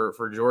planning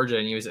for Georgia?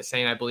 And he was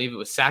saying, I believe it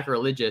was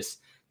sacrilegious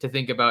to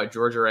think about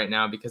Georgia right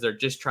now because they're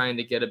just trying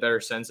to get a better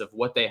sense of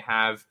what they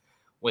have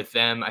with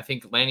them. I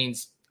think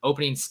Lanning's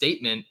opening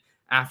statement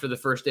after the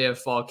first day of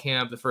fall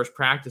camp, the first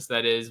practice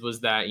that is, was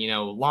that,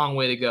 long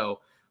way to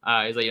go.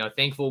 He's like,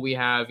 thankful we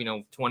have,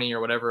 20 or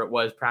whatever it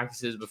was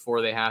practices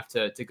before they have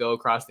to go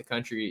across the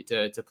country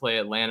to play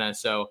Atlanta.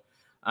 So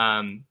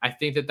I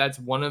think that's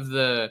one of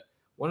the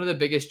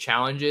biggest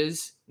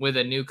challenges with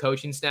a new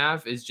coaching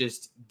staff is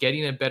just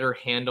getting a better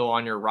handle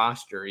on your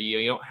roster.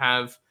 You don't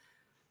have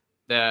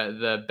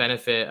the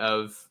benefit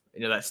of,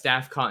 that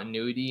staff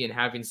continuity and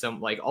having some,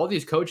 like, all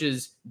these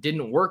coaches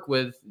didn't work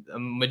with a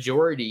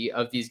majority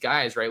of these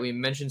guys, right? We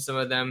mentioned some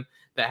of them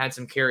that had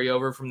some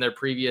carryover from their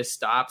previous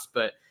stops,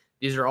 but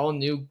these are all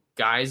new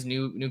guys,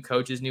 new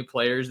coaches, new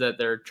players that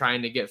they're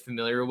trying to get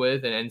familiar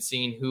with and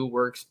seeing who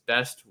works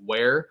best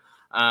where,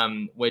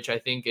 which I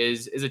think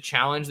is a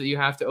challenge that you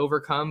have to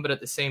overcome. But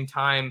at the same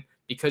time,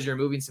 because you're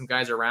moving some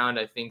guys around,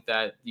 I think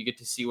that you get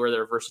to see where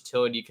their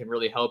versatility can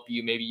really help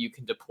you. Maybe you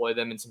can deploy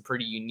them in some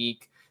pretty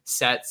unique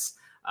sets,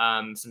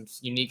 some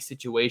unique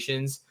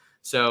situations.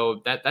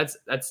 So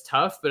that's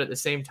tough, but at the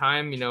same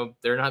time,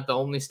 they're not the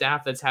only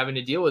staff that's having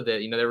to deal with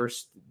it.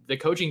 The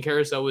coaching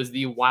carousel was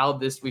the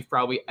wildest we've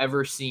probably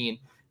ever seen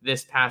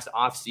this past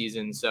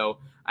offseason. So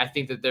I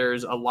think that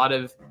there's a lot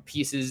of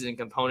pieces and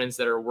components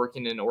that are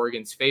working in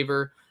Oregon's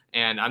favor,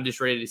 and I'm just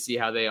ready to see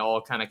how they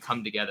all kind of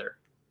come together.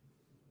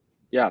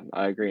 Yeah,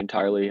 I agree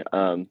entirely.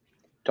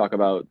 Talk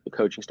about the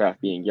coaching staff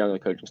being young, the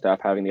coaching staff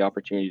having the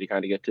opportunity to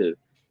kind of get to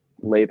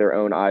lay their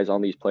own eyes on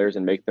these players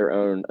and make their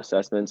own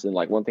assessments. And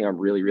like one thing I'm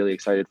really, really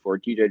excited for,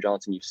 DJ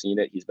Johnson, you've seen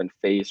it. He's been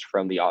phased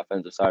from the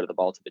offensive side of the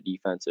ball to the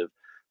defensive,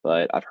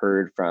 but I've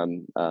heard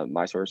from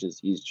my sources,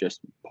 he's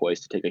just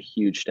poised to take a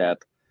huge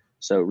step.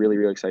 So really,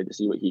 really excited to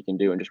see what he can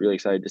do and just really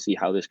excited to see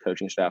how this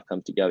coaching staff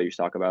comes together. You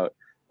talk about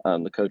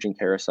the coaching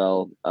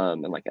carousel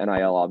and like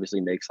NIL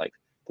obviously makes like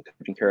the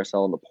coaching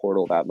carousel and the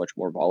portal that much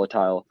more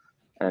volatile.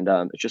 And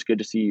it's just good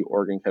to see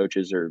Oregon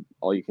coaches, or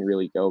all you can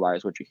really go by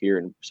is what you hear.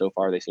 And so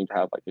far, they seem to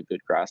have like a good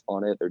grasp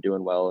on it. They're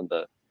doing well in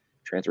the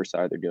transfer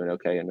side. They're doing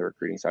okay in the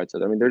recruiting side.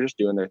 So, I mean, they're just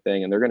doing their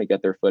thing and they're going to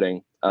get their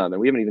footing. And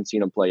we haven't even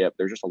seen them play yet.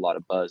 There's just a lot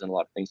of buzz and a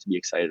lot of things to be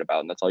excited about.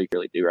 And that's all you can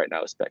really do right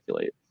now is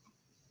speculate.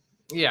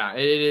 Yeah,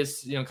 it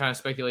is, kind of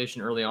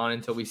speculation early on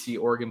until we see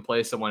Oregon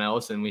play someone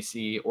else and we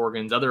see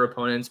Oregon's other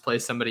opponents play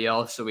somebody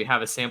else. So we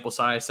have a sample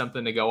size,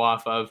 something to go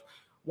off of.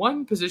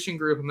 One position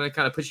group, I'm going to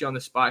kind of put you on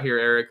the spot here,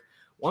 Eric.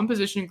 One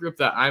position group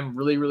that I'm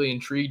really, really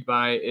intrigued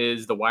by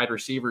is the wide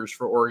receivers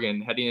for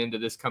Oregon heading into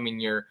this coming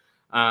year.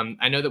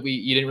 I know that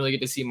you didn't really get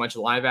to see much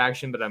live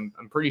action, but I'm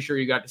pretty sure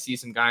you got to see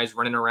some guys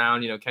running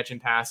around, catching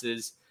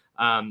passes,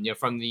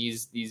 from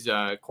these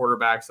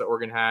quarterbacks that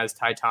Oregon has: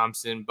 Ty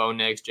Thompson, Bo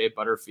Nix, Jay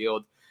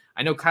Butterfield.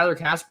 I know Kyler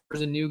Casper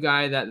is a new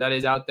guy that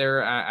is out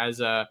there as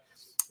a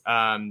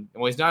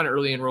he's not an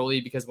early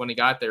enrollee because when he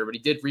got there, but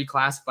he did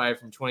reclassify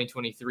from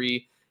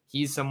 2023.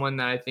 He's someone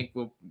that I think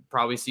we'll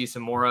probably see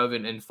some more of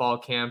in fall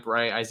camp,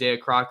 right? Isaiah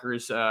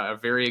Crocker's a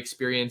very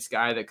experienced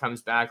guy that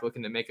comes back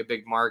looking to make a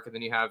big mark. And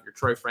then you have your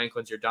Troy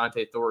Franklins, your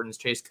Dante Thorntons,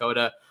 Chase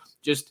Cota.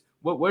 Just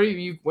what are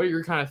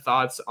your kind of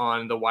thoughts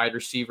on the wide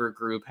receiver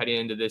group heading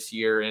into this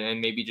year and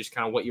maybe just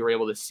kind of what you were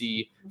able to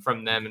see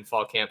from them in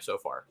fall camp so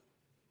far?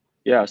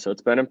 Yeah, so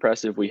it's been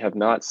impressive. We have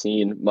not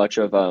seen much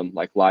of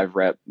like live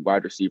rep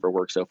wide receiver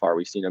work so far.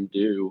 We've seen them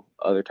do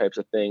other types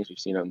of things. We've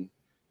seen them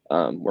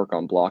work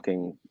on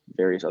blocking,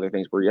 various other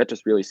things. We're yet to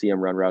really see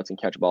him run routes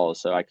and catch balls.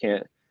 So I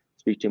can't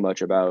speak too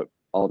much about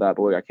all that.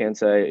 But what I can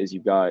say is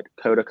you've got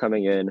Cota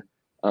coming in.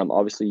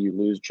 Obviously, you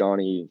lose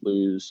Johnny,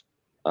 lose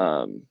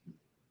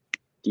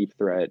deep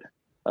threat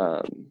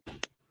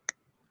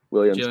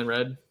Williams. Jalen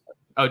Red.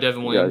 Oh,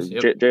 Devin Williams. Yeah,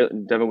 yep.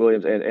 Devin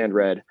Williams and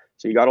Red.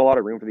 So you got a lot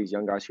of room for these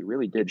young guys who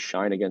really did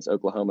shine against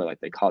Oklahoma. Like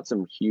they caught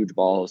some huge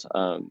balls.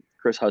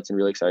 Chris Hudson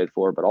really excited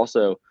for, but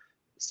also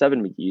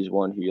Seven McGee's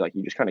one who like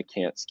you just kind of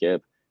can't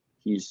skip.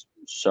 He's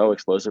so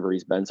explosive, or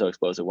he's been so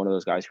explosive. One of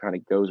those guys who kind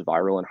of goes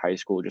viral in high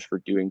school just for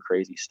doing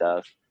crazy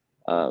stuff,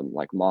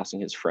 like mossing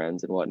his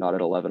friends and whatnot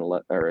at 11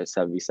 or at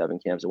 77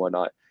 camps and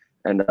whatnot.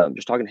 And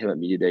just talking to him at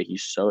media day,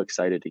 he's so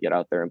excited to get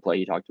out there and play.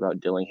 He talked about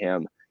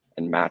Dillingham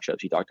and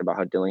matchups. He talked about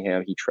how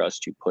Dillingham he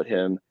trusts to put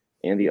him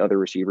and the other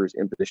receivers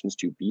in positions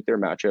to beat their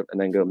matchup and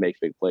then go make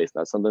big plays.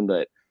 And that's something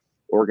that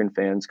Oregon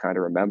fans kind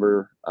of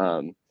remember.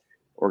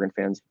 Oregon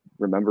fans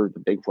remember the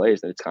big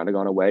plays, and it's kind of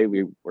gone away.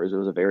 Whereas it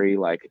was a very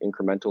like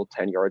incremental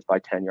 10 yards by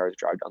 10 yards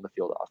drive down the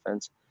field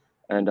offense.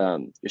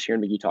 And just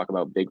hearing McGee talk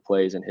about big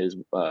plays and his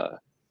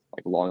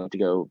like longing to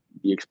go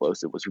be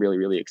explosive was really,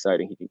 really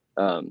exciting.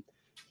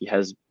 He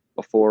has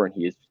before, and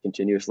he has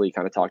continuously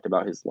kind of talked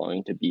about his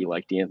longing to be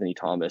like D'Anthony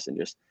Thomas and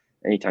just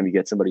anytime you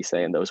get somebody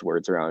saying those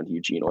words around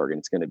Eugene, Oregon,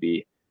 it's going to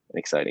be an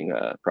exciting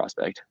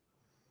prospect.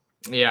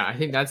 Yeah, I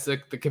think that's the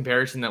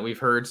comparison that we've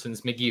heard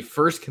since McGee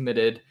first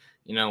committed,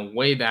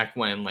 way back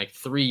when, like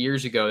 3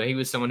 years ago. He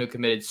was someone who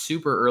committed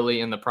super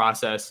early in the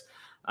process.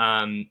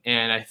 And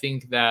I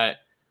think that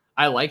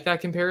I like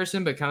that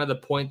comparison, but kind of the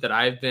point that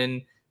I've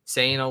been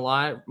saying a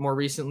lot more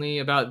recently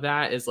about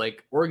that is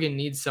like Oregon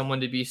needs someone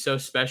to be so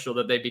special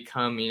that they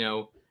become,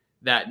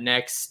 that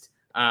next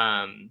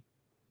Seven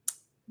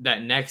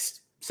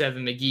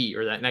McGee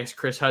or that next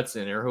Chris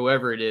Hudson or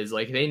whoever it is.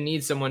 Like they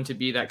need someone to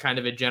be that kind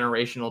of a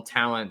generational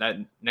talent, that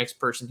next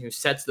person who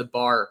sets the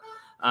bar.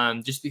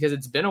 Just because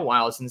it's been a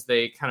while since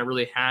they kind of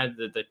really had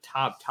the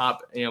top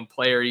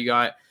player. You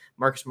got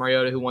Marcus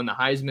Mariota, who won the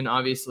Heisman,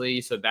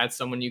 obviously. So that's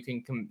someone you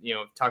can,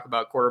 talk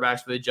about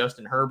quarterbacks with.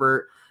 Justin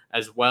Herbert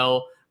as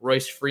well.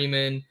 Royce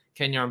Freeman,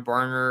 Kenyon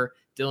Barner,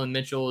 Dylan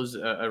Mitchell is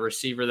a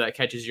receiver that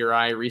catches your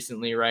eye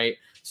recently, right?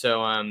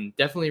 So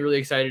definitely really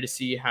excited to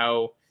see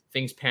how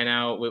things pan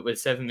out with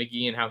Seven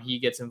McGee and how he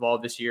gets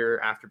involved this year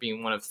after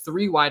being one of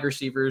 3 wide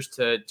receivers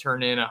to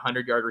turn in a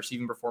 100-yard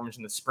receiving performance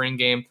in the spring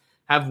game.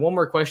 Have one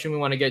more question we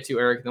want to get to,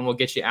 Eric, then we'll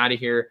get you out of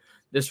here.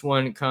 This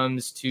one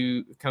comes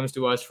to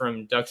us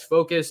from Ducks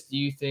Focus. Do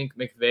you think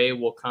McVay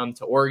will come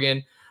to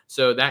Oregon?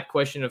 So that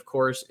question, of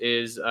course,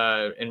 is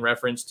in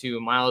reference to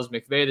Miles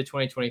McVay, the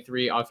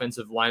 2023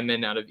 offensive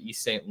lineman out of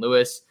East St.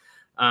 Louis.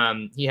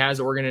 He has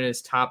Oregon in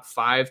his top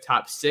 5,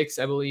 top 6,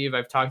 I believe.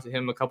 I've talked to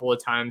him a couple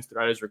of times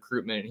throughout his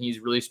recruitment, and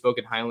he's really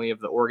spoken highly of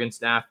the Oregon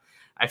staff.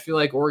 I feel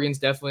like Oregon's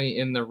definitely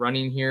in the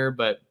running here,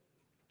 but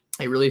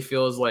it really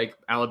feels like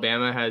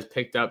Alabama has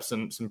picked up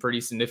some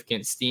pretty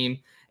significant steam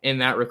in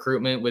that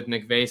recruitment, with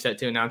McVay set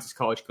to announce his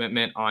college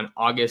commitment on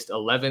August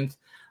 11th.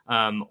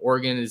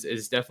 Oregon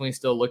is definitely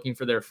still looking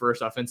for their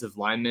first offensive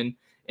lineman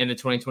in the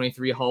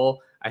 2023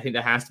 haul. I think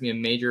that has to be a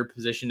major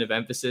position of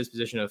emphasis,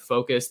 position of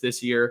focus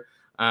this year.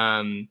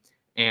 And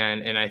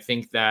I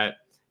think that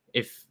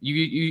if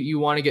you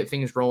want to get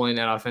things rolling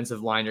at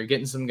offensive line, you're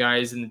getting some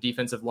guys in the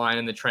defensive line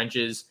in the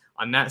trenches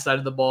on that side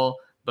of the ball.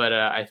 But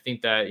I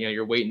think that,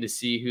 you're waiting to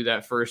see who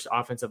that first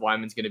offensive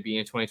lineman is going to be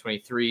in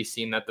 2023,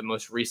 seeing that the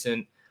most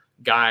recent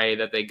guy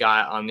that they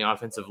got on the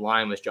offensive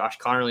line was Josh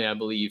Connerly, I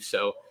believe.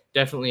 So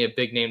definitely a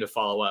big name to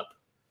follow up.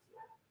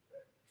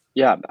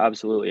 Yeah,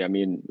 absolutely. I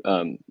mean,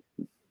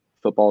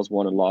 football's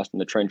won and lost in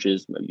the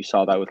trenches. You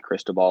saw that with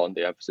Cristobal and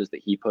the emphasis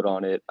that he put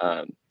on it.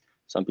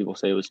 Some people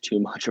say it was too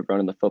much of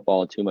running the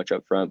football and too much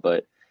up front,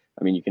 but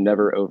I mean, you can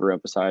never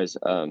overemphasize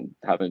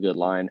having a good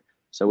line.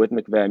 So with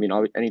McVay, I mean,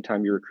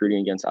 anytime you're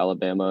recruiting against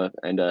Alabama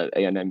and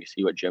A&M, you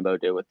see what Jimbo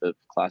did with the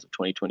class of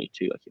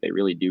 2022. Like they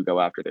really do go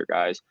after their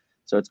guys.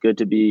 So it's good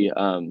to be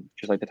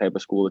just like the type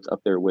of school that's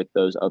up there with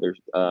those other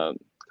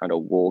kind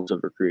of wolves of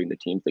recruiting, the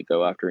teams that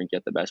go after and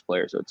get the best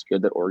players. So it's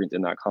good that Oregon's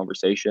in that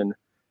conversation.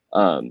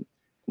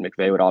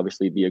 McVay would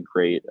obviously be a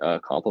great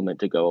complement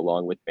to go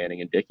along with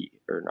Manning and Dickey,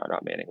 or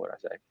not Manning, what I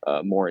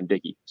say, Moore and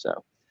Dickey.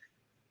 So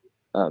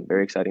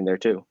very exciting there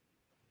too.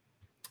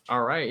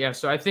 All right. Yeah.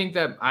 So I think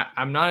that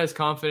I'm not as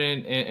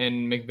confident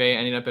in McVay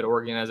ending up at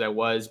Oregon as I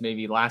was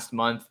maybe last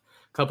month,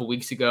 a couple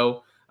weeks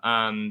ago.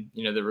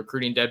 The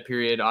recruiting dead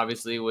period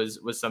obviously was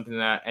something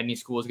that any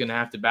school is going to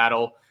have to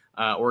battle.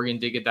 Oregon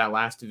did get that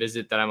last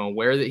visit that I'm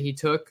aware that he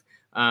took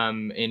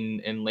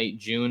in late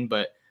June,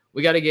 but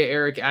we got to get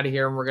Eric out of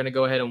here, and we're going to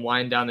go ahead and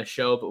wind down the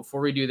show. But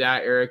before we do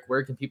that, Eric,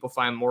 where can people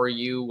find more of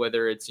you,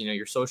 whether it's,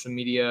 your social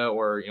media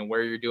or,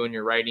 where you're doing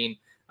your writing?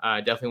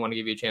 Definitely want to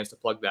give you a chance to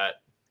plug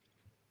that.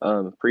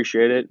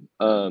 Appreciate it.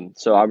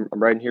 So I'm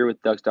writing here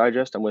with Ducks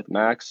Digest. I'm with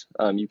Max.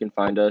 You can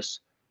find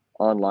us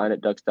online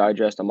at Ducks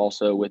Digest. I'm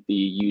also with the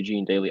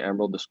Eugene Daily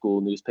Emerald, the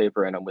school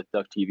newspaper, and I'm with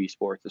Duck TV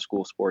Sports, the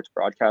school sports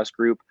broadcast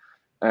group.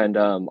 And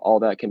all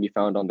that can be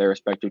found on their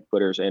respective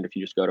Twitters. And if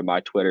you just go to my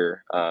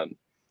Twitter,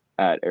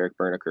 at Eric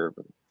Berniker,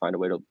 find a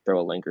way to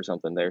throw a link or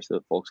something there so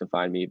that folks can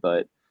find me.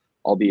 But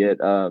I'll be at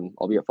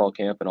fall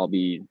camp, and I'll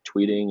be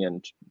tweeting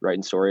and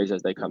writing stories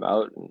as they come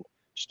out, and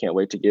just can't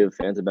wait to give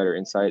fans a better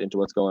insight into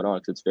what's going on,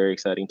 because it's a very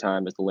exciting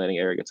time as the landing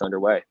area gets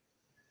underway.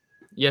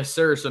 Yes,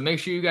 sir. So make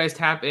sure you guys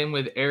tap in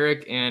with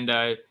Eric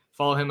and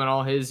follow him on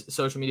all his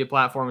social media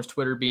platforms,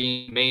 Twitter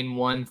being the main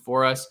one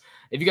for us.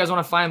 If you guys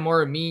want to find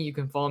more of me, you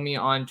can follow me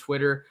on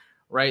Twitter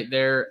right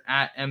there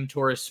at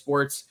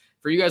mtorresports.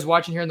 For you guys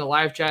watching here in the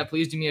live chat,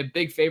 please do me a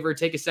big favor.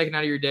 Take a second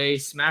out of your day,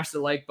 smash the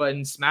like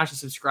button, smash the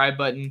subscribe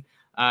button,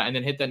 and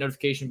then hit that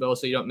notification bell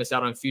so you don't miss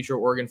out on future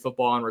Oregon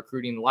football and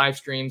recruiting live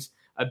streams.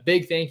 A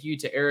big thank you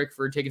to Eric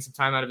for taking some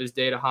time out of his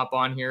day to hop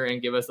on here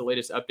and give us the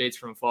latest updates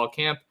from fall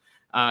camp.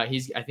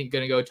 He's, I think,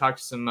 going to go talk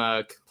to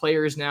some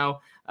players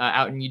now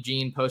out in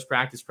Eugene,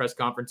 post-practice press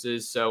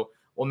conferences. So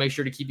we'll make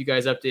sure to keep you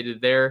guys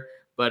updated there.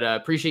 But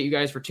appreciate you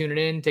guys for tuning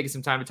in, taking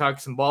some time to talk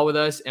some ball with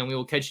us, and we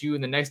will catch you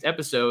in the next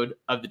episode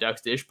of the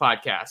Ducks Dish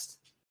podcast.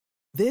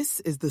 This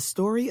is the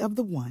story of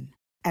the one.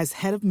 As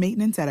head of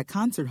maintenance at a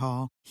concert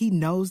hall, he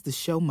knows the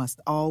show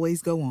must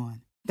always go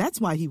on.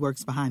 That's why he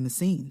works behind the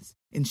scenes,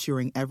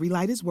 ensuring every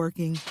light is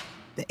working,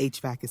 the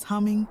HVAC is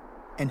humming,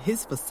 and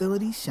his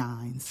facility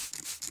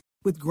shines.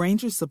 With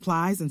Granger's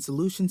supplies and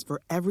solutions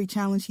for every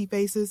challenge he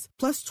faces,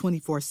 plus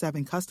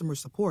 24/7 customer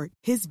support,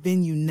 his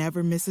venue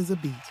never misses a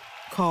beat.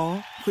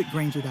 Call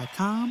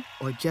quickgranger.com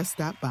or just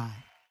stop by.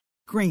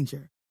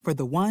 Granger, for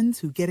the ones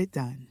who get it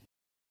done.